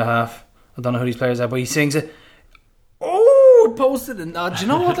picked up in the half. I don't know who these players are, but he sings it. Oh, posted it. Do you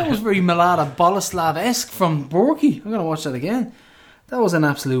know what? That was very Milada Boleslav-esque from Borky. I'm going to watch that again. That was an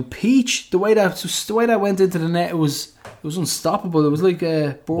absolute peach. The way that went into the net, it was It was unstoppable. It was like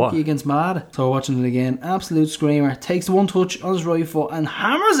Borky What? against Mad. So we're watching it again. Absolute screamer. Takes one touch on his right foot and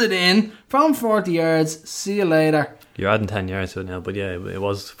hammers it in from 40 yards. See you later. You're adding 10 yards to it now, but yeah, it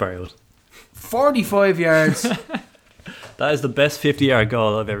was very good. 45 yards. That is the best 50-yard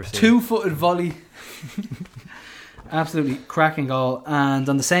goal I've ever seen. 2-footed volley. Absolutely cracking goal. And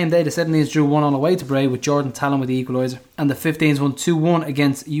on the same day, the 17s drew 1-1 away to Bray with Jordan Talon with the equaliser. And the 15s won 2-1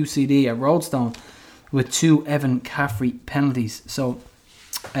 against UCD at Roadstone with 2 Evan Caffrey penalties. So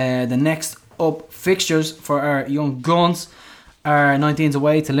the next up fixtures for our young guns are 19s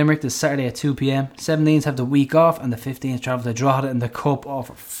away to Limerick this Saturday at 2 p.m. 17s have the week off, and the 15s travel to Drogheda in the Cup. Oh,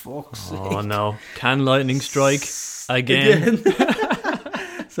 for fuck's sake. Oh no. Can lightning strike again?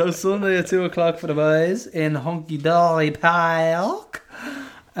 So Sunday at 2 o'clock for the boys in Hunky Dory Park.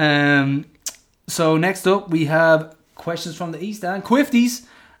 So next up we have questions from the East End, Quifties,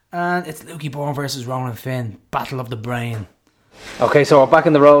 and it's Lukey Bourne versus Ronan Finn, Battle of the Brain. Okay, so we're back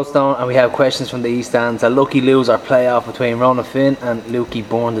in the Roadstone and we have questions from the East End. A lucky loser playoff between Ronan Finn and Lukey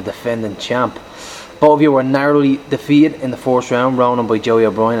Bourne, the defending champ. Both of you were narrowly defeated in the first round, Ronan by Joey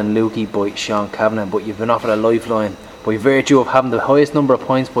O'Brien and Lukey by Sean Kavanagh, but you've been offered a lifeline by virtue of having the highest number of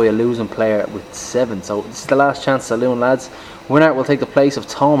points by a losing player with 7. So this is the last chance, saloon lads. Winner will take the place of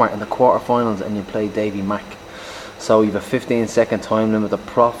Tomar in the quarterfinals and you play Davy Mack. So you have a 15-second time limit. The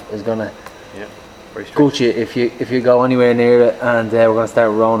prof is going to gut you if you go anywhere near it, and we're going to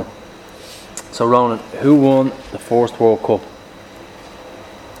start with Ronan. So Ronan, who won the first World Cup?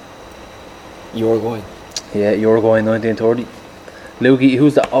 Uruguay. Yeah, Uruguay 1930. Lukey,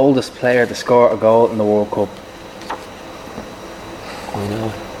 who's the oldest player to score a goal in the World Cup? I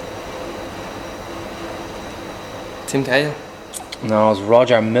know. Tim Cahill. No, it was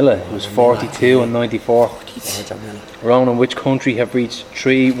Roger Miller, who was 42 and 94. Roger Miller. Ronan, which country have reached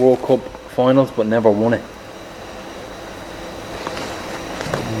 3 World Cup finals but never won it?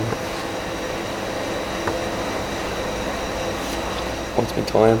 What's my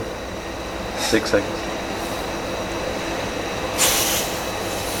time? 6 seconds.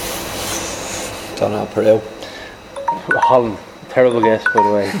 Don't know, Peru. Holland. Terrible guess, by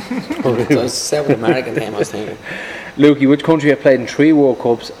the way. So it's a South American name I was thinking. Lukey, which country have played in 3 World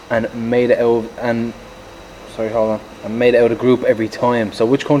Cups and made it out made it out of group every time? So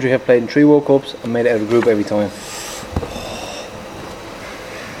which country have played in 3 World Cups and made it out of group every time?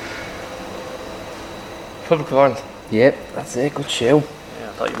 Republic of Ireland. Yep, that's it. Good show. Yeah,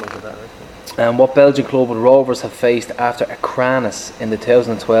 I thought you might get that right. And what Belgian club would Rovers have faced after Akranis in the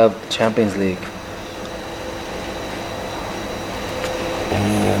 2012 Champions League?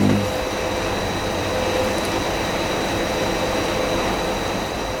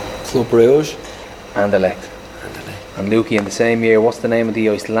 Club Brugge. Anderlecht. And Lukey, in the same year, what's the name of the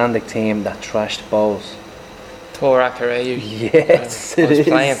Icelandic team that trashed Bowes? Torah Akureyri. Yes, I was it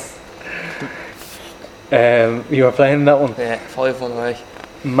playing. is. You were playing in that one? Yeah, 5-1 away.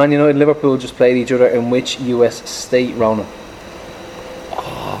 Man United and Liverpool just played each other in which US state, Ronan?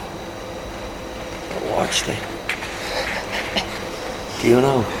 Watch it. Do you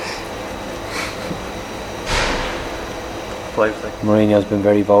know? 5 seconds. Mourinho's been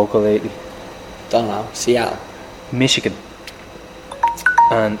very vocal lately. Don't know. Seattle. Michigan.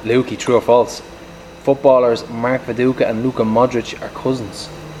 And Lukey, true or false? Footballers Mark Viduka and Luka Modric are cousins.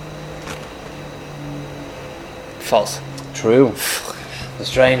 False. True. A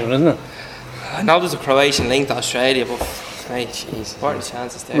strange one, isn't it? I know there's a Croatian link to Australia, but mate, jeez, what are the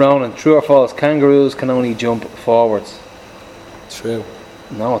chances there? Ronan, true or false? Kangaroos can only jump forwards. True.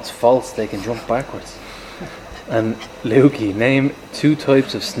 No, it's false. They can jump backwards. And Lukey, name 2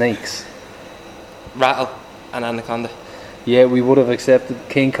 types of snakes. Rattle and anaconda. Yeah, we would have accepted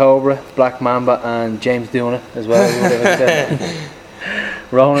King Cobra, Black Mamba, and James Duna as well. We would have accepted.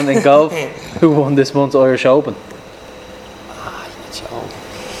 Ronan, in golf, who won this month's Irish Open? You joke.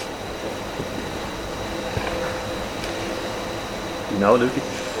 You know, Lukey?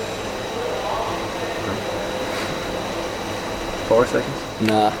 4 seconds.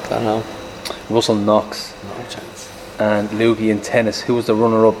 Nah, don't know. Russell Knox. No chance. And Lukey, in tennis, who was the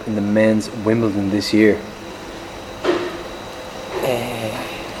runner-up in the men's Wimbledon this year?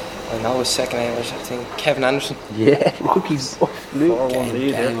 I know his second name was, I think, Kevin Anderson. Yeah, Lukey's 4-1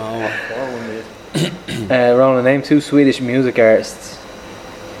 lead. Game over. 4-1 lead. Ronan, name 2 Swedish music artists.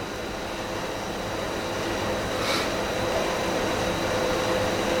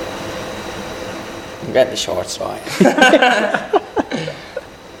 I'm getting the shorts right.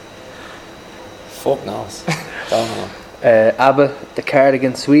 Fuck knows. Don't know. ABBA, the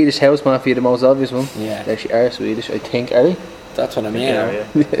Cardigans, Swedish House Mafia, the most obvious one. Yeah. They actually are Swedish, I think, are they? That's what I mean. Yeah.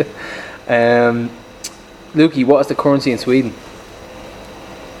 Lukey, what is the currency in Sweden?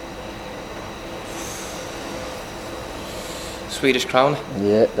 Swedish crown.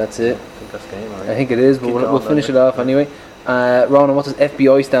 Yeah, that's it. I think that's game, I think it is, but Keep we'll going, finish then, it off anyway. Ronan, what does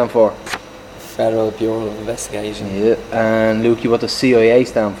FBI stand for? Federal Bureau of Investigation. Yeah. And Lukey, what does CIA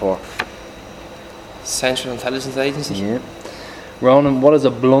stand for? Central Intelligence Agency. Yeah. Ronan, what is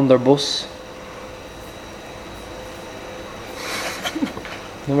a blunderbuss?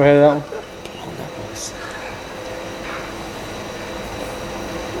 Never heard of that one?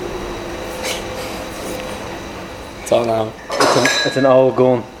 Don't know. It's an old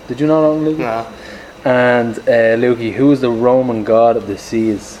gun. Did you know that one, Lukey? Nah. And Lukey, who is the Roman god of the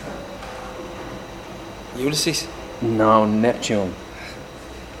seas? Ulysses. No, Neptune.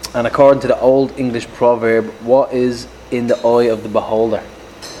 And according to the Old English proverb, what is in the eye of the beholder?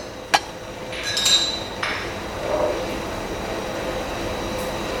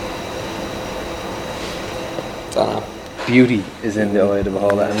 Don't know. Beauty is in the eye of the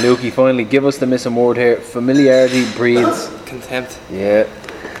beholder. And Lukey, finally, give us the missing word here. Familiarity breeds. Contempt. Yeah.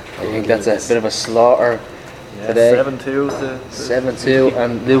 I think that's a bit of a slaughter today. 7-2. 7-2.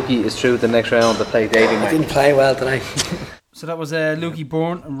 And Lukey is through to the next round to play Davy Mac. Didn't play well tonight. So that was Lukey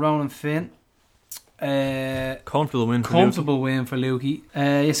Bourne and Ronan Finn. Comfortable win. Comfortable win for Lukey.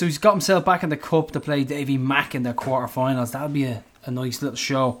 Yeah, so he's got himself back in the cup to play Davy Mack in their quarterfinals. That would be a nice little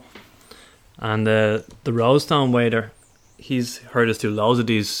show. And the Rosestown waiter, he's heard us do loads of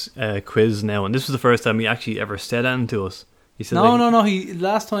these quizzes now, and this was the first time he actually ever said anything to us. He said No. He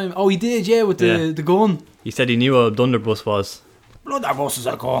last time. Oh, he did. Yeah, with the gun. He said he knew what a blunderbuss was. Blunderbuss is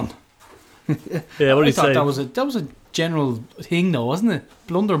a gun. Yeah, what did I he thought say? that was a general thing, though, wasn't it?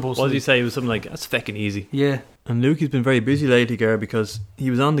 Blunderbuss. What did he say? It was something like, that's feckin' easy. Yeah. And Lukey's been very busy lately, Gar, because he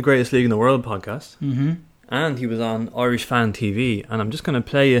was on the Greatest League in the World podcast, and he was on Irish Fan TV, and I'm just going to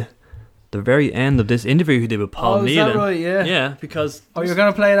play you the very end of this interview he did with Paul Oh, is Nealon. that right? Yeah. Yeah, because Oh, you're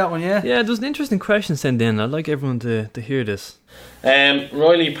gonna play that one, yeah? yeah, there's an interesting question sent in. I'd like everyone to hear this.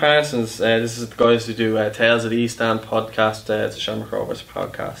 Riley Parsons, this is the guys who do Tales of the East End podcast. It's a Shamrock Rovers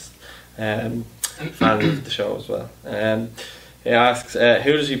podcast. Fan of the show as well. He asks,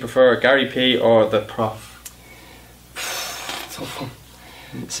 who does he prefer, Gary P or the Prof? Tough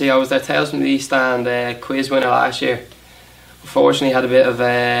one. See, I was their Tales from the East End quiz winner last year. Unfortunately, had a bit of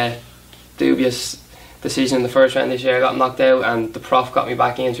a dubious decision in the first round this year. I got knocked out, and the Prof got me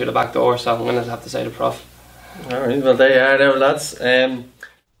back in through the back door. So I'm gonna have to say the Prof. Alright, well there you are there, lads.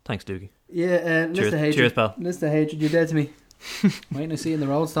 Thanks, Doogie. Yeah, list Cheers, of hatred. cheers, pal. List of hatred, you're dead to me. Waiting to see you in the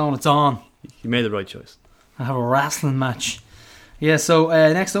Roadstone, it's on. You made the right choice. I have a wrestling match. Yeah, so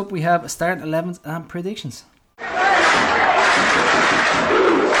next up we have start 11s and predictions.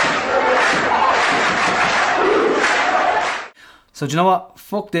 So do you know what?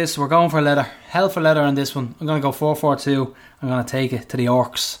 Fuck this, we're going for leather. Hell for leather on this one. I'm going to go 4-4-2. I'm going to take it to the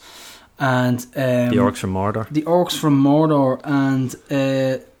Orcs. And The Orcs from Mordor. The Orcs from Mordor. And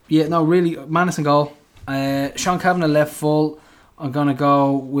yeah, no, really, Manus in goal. Sean Kavanagh left full. I'm going to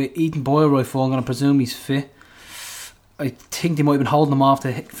go with Ethan Boyle right full. I'm going to presume he's fit. I think they might have been holding him off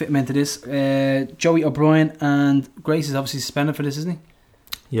to fit him into this. Joey O'Brien and Grace is obviously suspended for this, isn't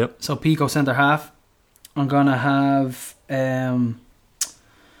he? Yep. So Pico centre half. I'm going to have...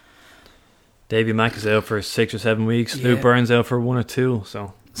 Davy Mack is out for 6 or 7 weeks. Yeah. Luke Burns out for 1 or 2.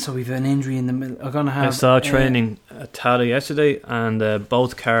 So we've an injury in the middle. I'm going to have... I saw training at Tala yesterday, and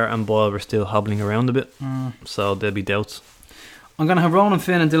both Carr and Boyle were still hobbling around a bit. So there'll be doubts. I'm going to have Ronan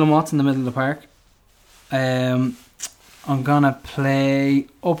Finn and Dylan Watts in the middle of the park. I'm going to play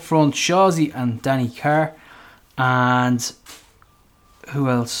up front Shawsey and Danny Carr. And who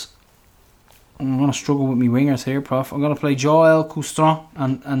else? I'm going to struggle with my wingers here, Prof. I'm going to play Joel Coustron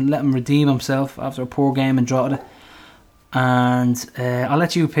and let him redeem himself after a poor game in Drogheda. And I'll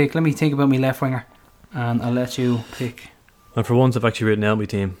let you pick. Let me think about my left winger. And I'll let you pick. And for once, I've actually written out my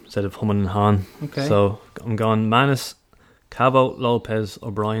team instead of humming and hawing. Okay. So I'm going Manus, Cavo, Lopez,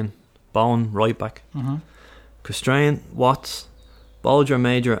 O'Brien, Bowen, right back, Castrain, Watts, Bolger,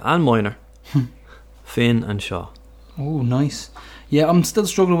 Major, and Moyner, Finn, and Shaw. Oh, nice. Yeah, I'm still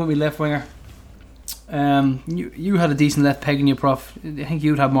struggling with my left winger. You had a decent left peg in your, Prof. I think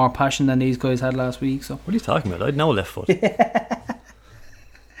you'd have more passion than these guys had last week. So What are you talking about? I had no left foot.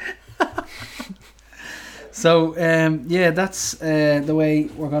 So yeah, that's the way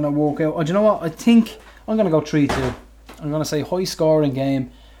we're going to walk out. Oh, do you know what? I think I'm going to go 3-2. I'm going to say high scoring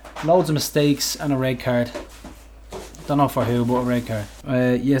game, loads of mistakes, and a red card. Don't know for who, but a red card.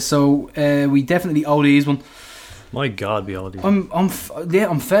 Yeah, so we definitely owe these one. My God, we all do. I'm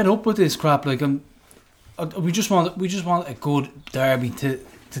fed up with this crap. Like we just want a good derby to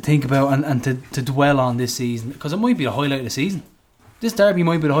think about and to dwell on this season, because it might be the highlight of the season. This derby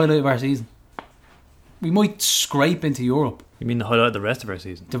might be the highlight of our season. We might scrape into Europe. You mean the highlight of the rest of our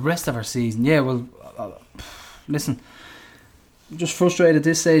season? The rest of our season, yeah. Well, listen, I'm just frustrated at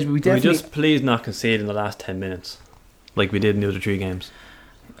this stage, but we Can we definitely. just please not concede in the last 10 minutes, like we did in the other 3 games?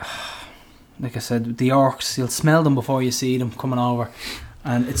 Like I said, the orcs, you'll smell them before you see them coming over,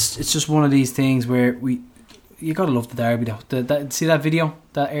 and it's just one of these things where you gotta love the derby though. See that video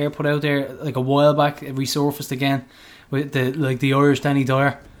that Air put out there like a while back? It resurfaced again with the Irish Danny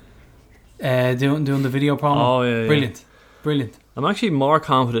Dyer doing the video promo. Oh yeah, Brilliant. I'm actually more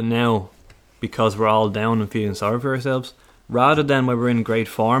confident now because we're all down and feeling sorry for ourselves, rather than when we're in great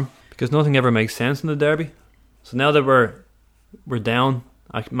form, because nothing ever makes sense in the derby. So now that we're down,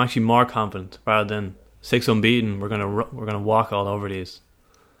 I'm actually more confident, rather than 6 unbeaten. We're gonna walk all over these.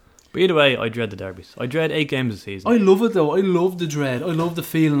 But either way, I dread the derbies. I dread 8 games this season. I love it though. I love the dread. I love the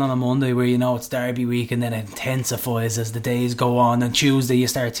feeling on a Monday where you know it's derby week, and then it intensifies as the days go on. And Tuesday you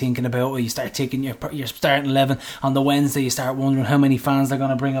start thinking about it. You start taking your starting 11. On the Wednesday you start wondering how many fans they're going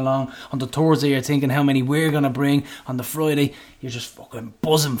to bring along. On the Thursday you're thinking how many we're going to bring. On the Friday you're just fucking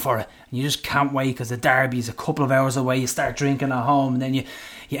buzzing for it, and you just can't wait because the derby is a couple of hours away. You start drinking at home, and then you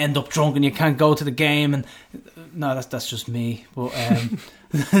end up drunk and you can't go to the game. And no, that's just me. But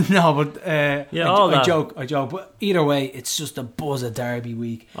no, but I joke. But either way, it's just a buzz of derby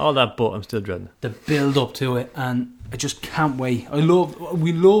week. All that, but I'm still dreading it. The build up to it, and I just can't wait. We're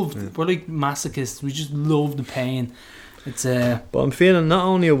like masochists. We just love the pain. It's But I'm feeling not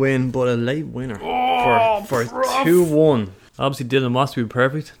only a win, but a late winner for 2-1. Obviously, Dylan Watts would be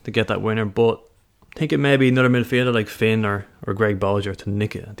perfect to get that winner, but I think it may be another midfielder like Finn or Greg Bolger to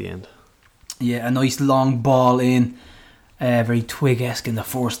nick it at the end. Yeah, a nice long ball in, very Twig-esque in the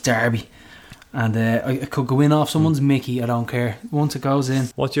first derby, and I could go in off someone's Mickey. I don't care once it goes in.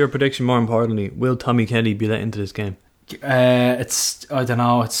 What's your prediction? More importantly, will Tommy Kelly be let into this game? It's I don't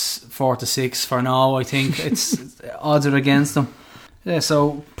know. It's 4-6 for now. I think it's odds are against them. Yeah.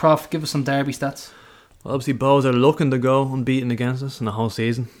 So, Prof, give us some derby stats. Well, obviously, Bows are looking to go unbeaten against us in the whole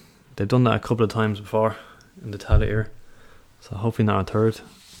season. They've done that a couple of times before in the Tala era, so hopefully not a third.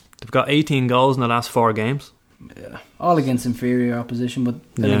 They've got 18 goals in the last 4 games. Yeah, all against inferior opposition, but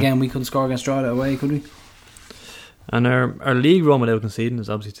then again, we couldn't score against Drogheda away, could we? And our league run without conceding is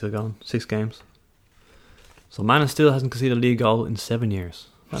obviously still going, 6 games. So Manor still hasn't conceded a league goal in 7 years.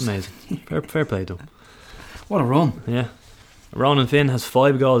 That's amazing. fair play to him. What a run! Yeah, Ronan Finn has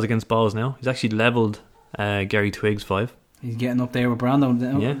 5 goals against Bows now. He's actually levelled Gary Twiggs 5. He's getting up there with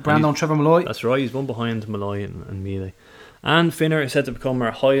Brandon. Yeah, Brandon Trevor Malloy. That's right. He's one behind Malloy and Mealy. And Finner is set to become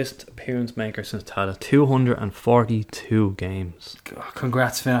our highest appearance maker since Tala, 242 games.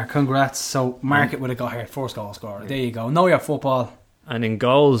 Congrats, Finner. Congrats. So Market would have got here first goal scorer. There you go. Know your football. And in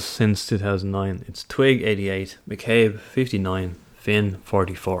goals since 2009, it's Twig 88, McCabe 59, Finn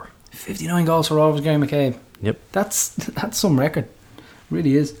 44. 59 goals for Rovers, Gary McCabe. Yep. That's some record.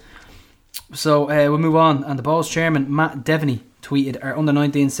 Really is. So we'll move on. And the Bows chairman, Matt Devaney, tweeted, our under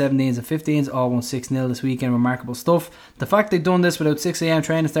 19s, 17s and 15s all won 6-0 this weekend. Remarkable stuff. The fact they've done this without 6am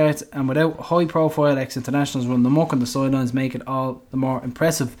training starts and without high profile ex-internationals running the muck on the sidelines make it all the more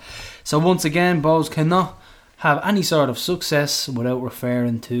impressive. So once again, Bows cannot have any sort of success without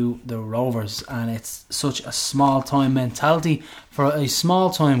referring to the Rovers, and it's such a small time mentality for a small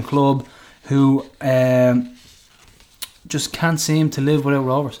time club who just can't seem to live without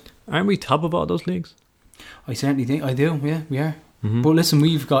Rovers. Aren't we top of all those leagues? I certainly think I do. Yeah, we are. Mm-hmm. But listen,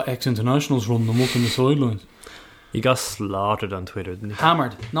 we've got ex-internationals running them up on the sidelines. He got slaughtered on Twitter, didn't he?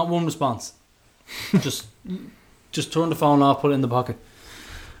 Hammered. Not one response. just turn the phone off, put it in the pocket.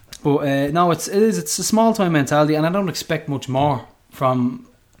 But no, it's a small time mentality, and I don't expect much more from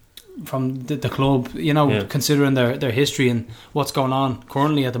the club. You know, considering their history and what's going on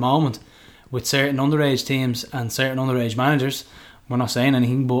currently at the moment with certain underage teams and certain underage managers. We're not saying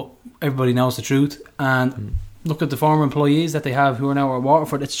anything, but everybody knows the truth. And look at the former employees that they have who are now at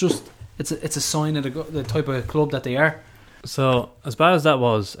Waterford. It's just it's a sign of the type of club that they are. So as bad as that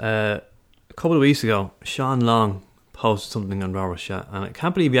was, a couple of weeks ago, Sean Long posted something on Rovers Chat, and I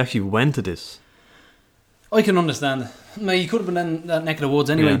can't believe he actually went to this. I can understand it. No, he could have been in that neck of the woods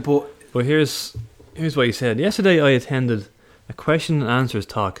anyway. Yeah. But here's what he said. Yesterday I attended a question and answers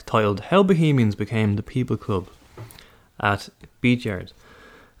talk titled "How Bohemians Became the People Club" at Beach Yard.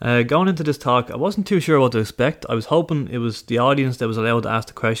 Going into this talk, I wasn't too sure what to expect. I was hoping it was the audience that was allowed to ask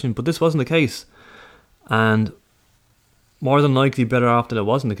the question, but this wasn't the case. And more than likely better off that it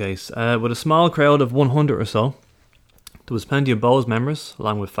wasn't the case. With a small crowd of 100 or so, there was plenty of Bows members,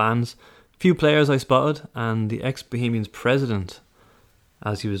 along with fans, few players I spotted, and the ex-Bohemians president,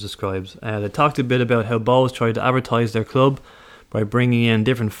 as he was described. They talked a bit about how Bohs tried to advertise their club by bringing in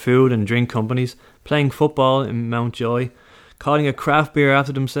different food and drink companies, playing football in Mountjoy, calling a craft beer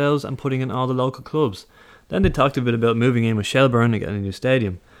after themselves and putting in all the local clubs. Then they talked a bit about moving in with Shelburne and getting a new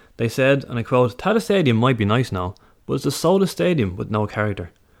stadium. They said, and I quote, "Tata Stadium might be nice now, but it's a soulless stadium with no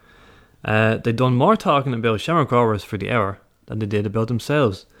character." They'd done more talking about Shamrock Rovers for the hour than they did about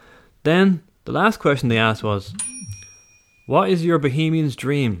themselves. Then the last question they asked was, "What is your Bohemian's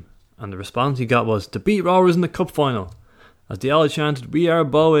dream?" And the response he got was, "To beat Rovers in the cup final." As they all chanted, "We are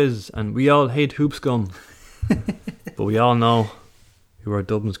Bohs and we all hate hoop scum." But we all know who are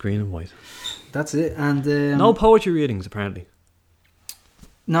Dublin's green and white. That's it. And no poetry readings apparently.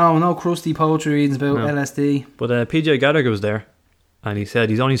 No crusty poetry readings about No. LSD. But PJ Gallagher was there, and he said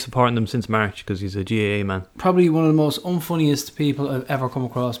he's only supporting them since March because he's a GAA man. Probably one of the most unfunniest people I've ever come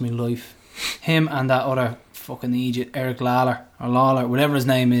across in my life. Him and that other fucking idiot, Eric Lawler, whatever his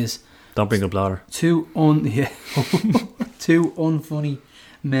name is. Don't bring up Lauder. Two unfunny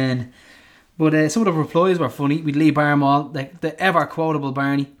men. But some of the replies were funny. With Lee Barmall, the ever quotable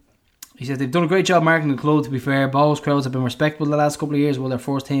Barney. He said they've done a great job marketing the club, to be fair. Bohs crowds have been respectable the last couple of years, while their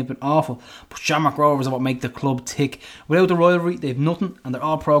first team have been awful. But Shamrock Rovers are what make the club tick. Without the rivalry, they've nothing, and they're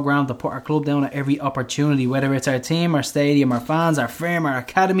all programmed to put our club down at every opportunity, whether it's our team, our stadium, our fans, our firm, our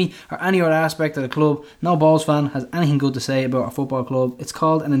academy, or any other aspect of the club. No Bohs fan has anything good to say about our football club. It's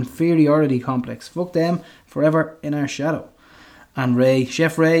called an inferiority complex. Fuck them, forever in our shadow. And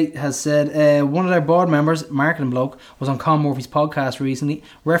Chef Ray has said one of their board members, marketing bloke, was on Con Murphy's podcast recently,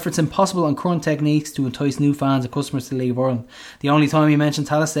 referencing possible and current techniques to entice new fans and customers to the League of Ireland. The only time he mentioned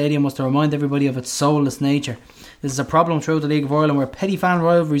Tala Stadium was to remind everybody of its soulless nature. This is a problem throughout the League of Ireland, where petty fan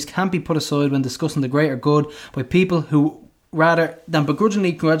rivalries can't be put aside when discussing the greater good by people who, rather than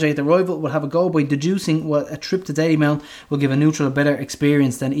begrudgingly congratulate the rival, will have a go by deducing what a trip to Dalymount will give a neutral a better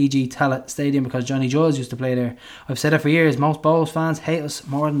experience than e.g. Tallaght Stadium because Johnny Giles used to play there. I've said it for years, most Bohs fans hate us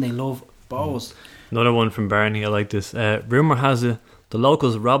more than they love Bohs. Another one from Barney, I like this. Rumour has it the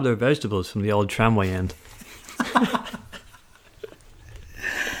locals rob their vegetables from the old tramway end.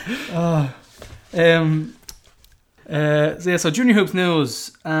 So Junior Hoops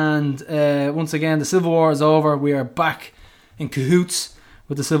news, and once again the Civil War is over. We are back in cahoots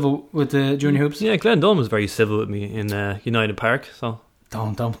with the Junior Hoops. Yeah, Glenn Dunn was very civil with me in United Park, so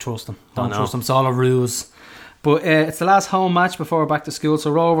don't trust him. Don't trust him. It's all a ruse. But it's the last home match before we're back to school,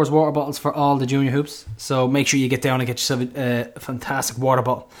 so Rovers water bottles for all the Junior Hoops. So make sure you get down and get yourself a fantastic water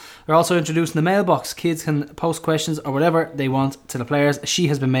bottle. We're also introducing the mailbox. Kids can post questions or whatever they want to the players. A sheet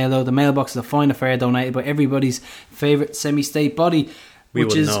has been mailed out. The mailbox is a fine affair donated by everybody's favourite semi-state body. We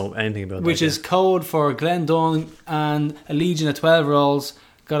wouldn't know anything about that. Which is code for Glenn Dunn and a legion of 12-year-olds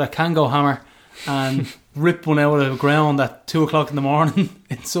got a Kango hammer and ripped one out of the ground at 2 o'clock in the morning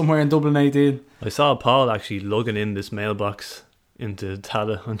somewhere in Dublin 18. I saw Paul actually lugging in this mailbox into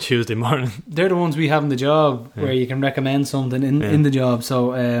Tallaght on Tuesday morning. They're the ones we have in the job where you can recommend something in the job.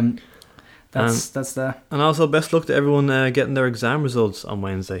 So that's that. And also best luck to everyone getting their exam results on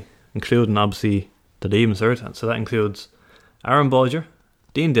Wednesday, including obviously the Leaving Cert. So that includes Aaron Bolger,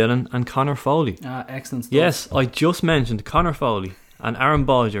 Dean Dillon and Conor Foley. Excellent stuff. Yes, I just mentioned Conor Foley and Aaron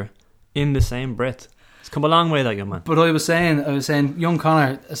Bolger in the same breath. It's come a long way, that young man. But I was saying young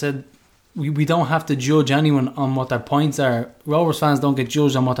Conor, I said we don't have to judge anyone on what their points are. Rovers fans don't get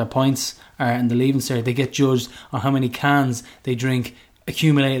judged on what their points are in the Leaving Cert. They get judged on how many cans they drink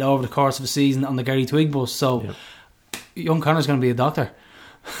accumulated over the course of a season on the Gary Twig bus. So young Conor's going to be a doctor.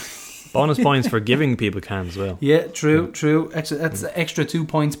 Bonus points for giving people cans as well. Yeah, true. That's extra 2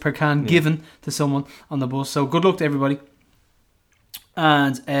 points per can given to someone on the bus. So good luck to everybody.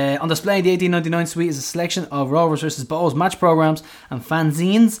 And on display in the 1899 suite is a selection of Rovers vs Bohs match programmes and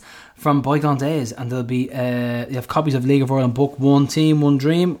fanzines from bygone days. And there'll be you have copies of League of Ireland book One Team, One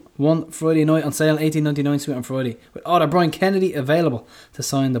Dream, one Friday night on sale, 1899 suite on Friday, with author Brian Kennedy available to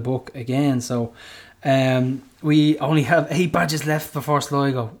sign the book again. So we only have 8 badges left before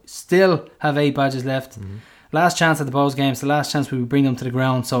Sligo. Still have 8 badges left. Last chance at the Bohs games, the last chance we will bring them to the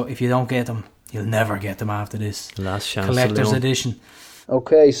ground. So if you don't get them, you'll never get them after this. Last chance. Collector's edition.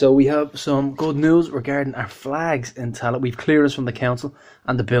 Okay, so we have some good news regarding our flags in Tallaght. We've clearance from the council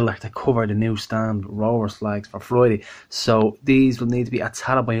and the builder to cover the new stand Rovers flags for Friday. So these will need to be at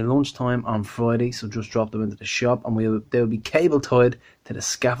Tallaght by lunchtime on Friday. So just drop them into the shop and they will be cable tied to the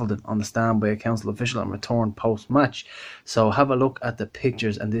scaffolding on the stand by a council official and returned post-match. So have a look at the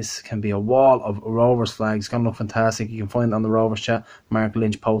pictures, and this can be a wall of Rovers flags. It's going to look fantastic. You can find it on the Rovers chat. Mark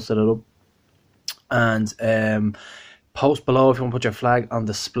Lynch posted it up. And post below if you want to put your flag on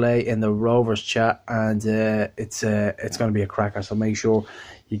display in the Rovers chat, and it's going to be a cracker. So make sure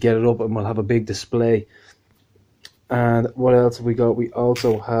you get it up, and we'll have a big display. And what else have we got? We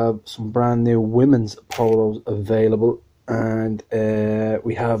also have some brand new women's polos available, and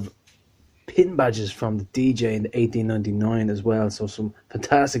we have pin badges from the DJ in the 1899 as well. So some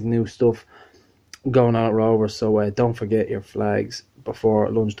fantastic new stuff going on at Rovers. So don't forget your flags before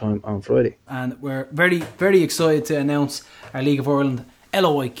lunchtime on Friday. And we're very, very excited to announce our League of Ireland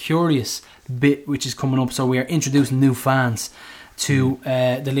LOI Curious bit, which is coming up. So we are introducing new fans to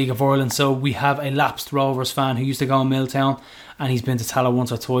the League of Ireland. So we have a lapsed Rovers fan who used to go in Milltown, and he's been to Tala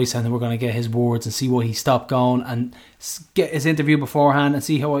once or twice, and we're going to get his words and see why he stopped going, and get his interview beforehand and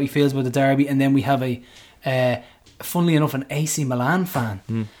see how he feels about the derby. And then we have a funnily enough, an AC Milan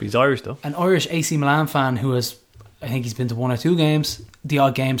fan. He's Irish though. An Irish AC Milan fan who has, I think he's been to 1 or 2 games, the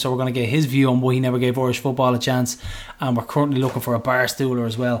odd game, so we're going to get his view on why he never gave Irish football a chance. And we're currently looking for a bar stooler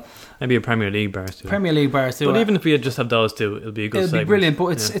as well. Maybe a Premier League bar stooler. Premier League bar stooler. But even if we just have those two, it'll be a good It'll segment. be brilliant,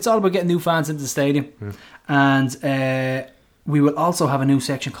 but it's all about getting new fans into the stadium. And we will also have a new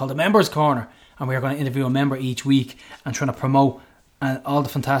section called the Members Corner, and we are going to interview a member each week and trying to promote all the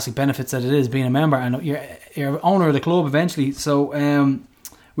fantastic benefits that it is being a member, and you're owner of the club eventually. So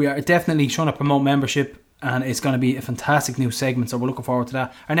we are definitely trying to promote membership, and it's going to be a fantastic new segment, so we're looking forward to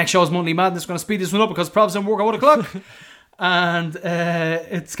that. Our next show is Monthly Madness. We're going to speed this one up because probs don't work at 1 o'clock. And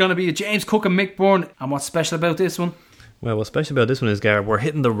it's going to be a James Cook and Mick Bourne. And what's special about this one? Well, what's special about this one is, Gareth, we're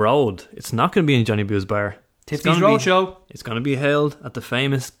hitting the road. It's not going to be in Johnny Blue's bar. Tiffany's Road Show. It's going to be held at the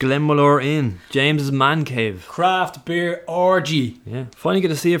famous Glenmalure Inn, James's Man Cave. Craft beer orgy. Yeah, finally get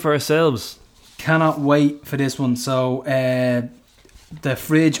to see it for ourselves. Cannot wait for this one. So the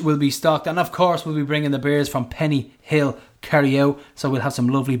fridge will be stocked, and of course we'll be bringing the beers from Penny Hill Carryout. So we'll have some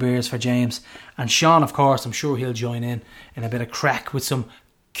lovely beers for James. And Sean, of course, I'm sure he'll join in a bit of crack with some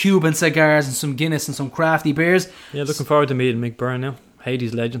Cuban cigars and some Guinness and some crafty beers. Yeah, looking forward to meeting Mick Byrne now.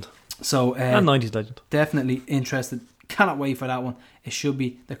 80s legend. So and 90s legend. Definitely interested. Cannot wait for that one. It should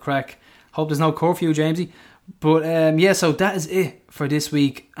be the crack. Hope there's no curfew, Jamesy. But yeah, so that is it for this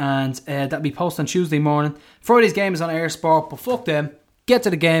week, and that'll be posted on Tuesday morning. Friday's game is on Air Sport, but fuck them. Get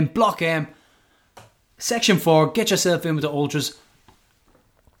to the game, block M. Section 4, get yourself in with the Ultras.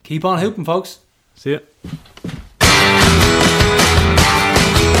 Keep on hooping, folks. See ya.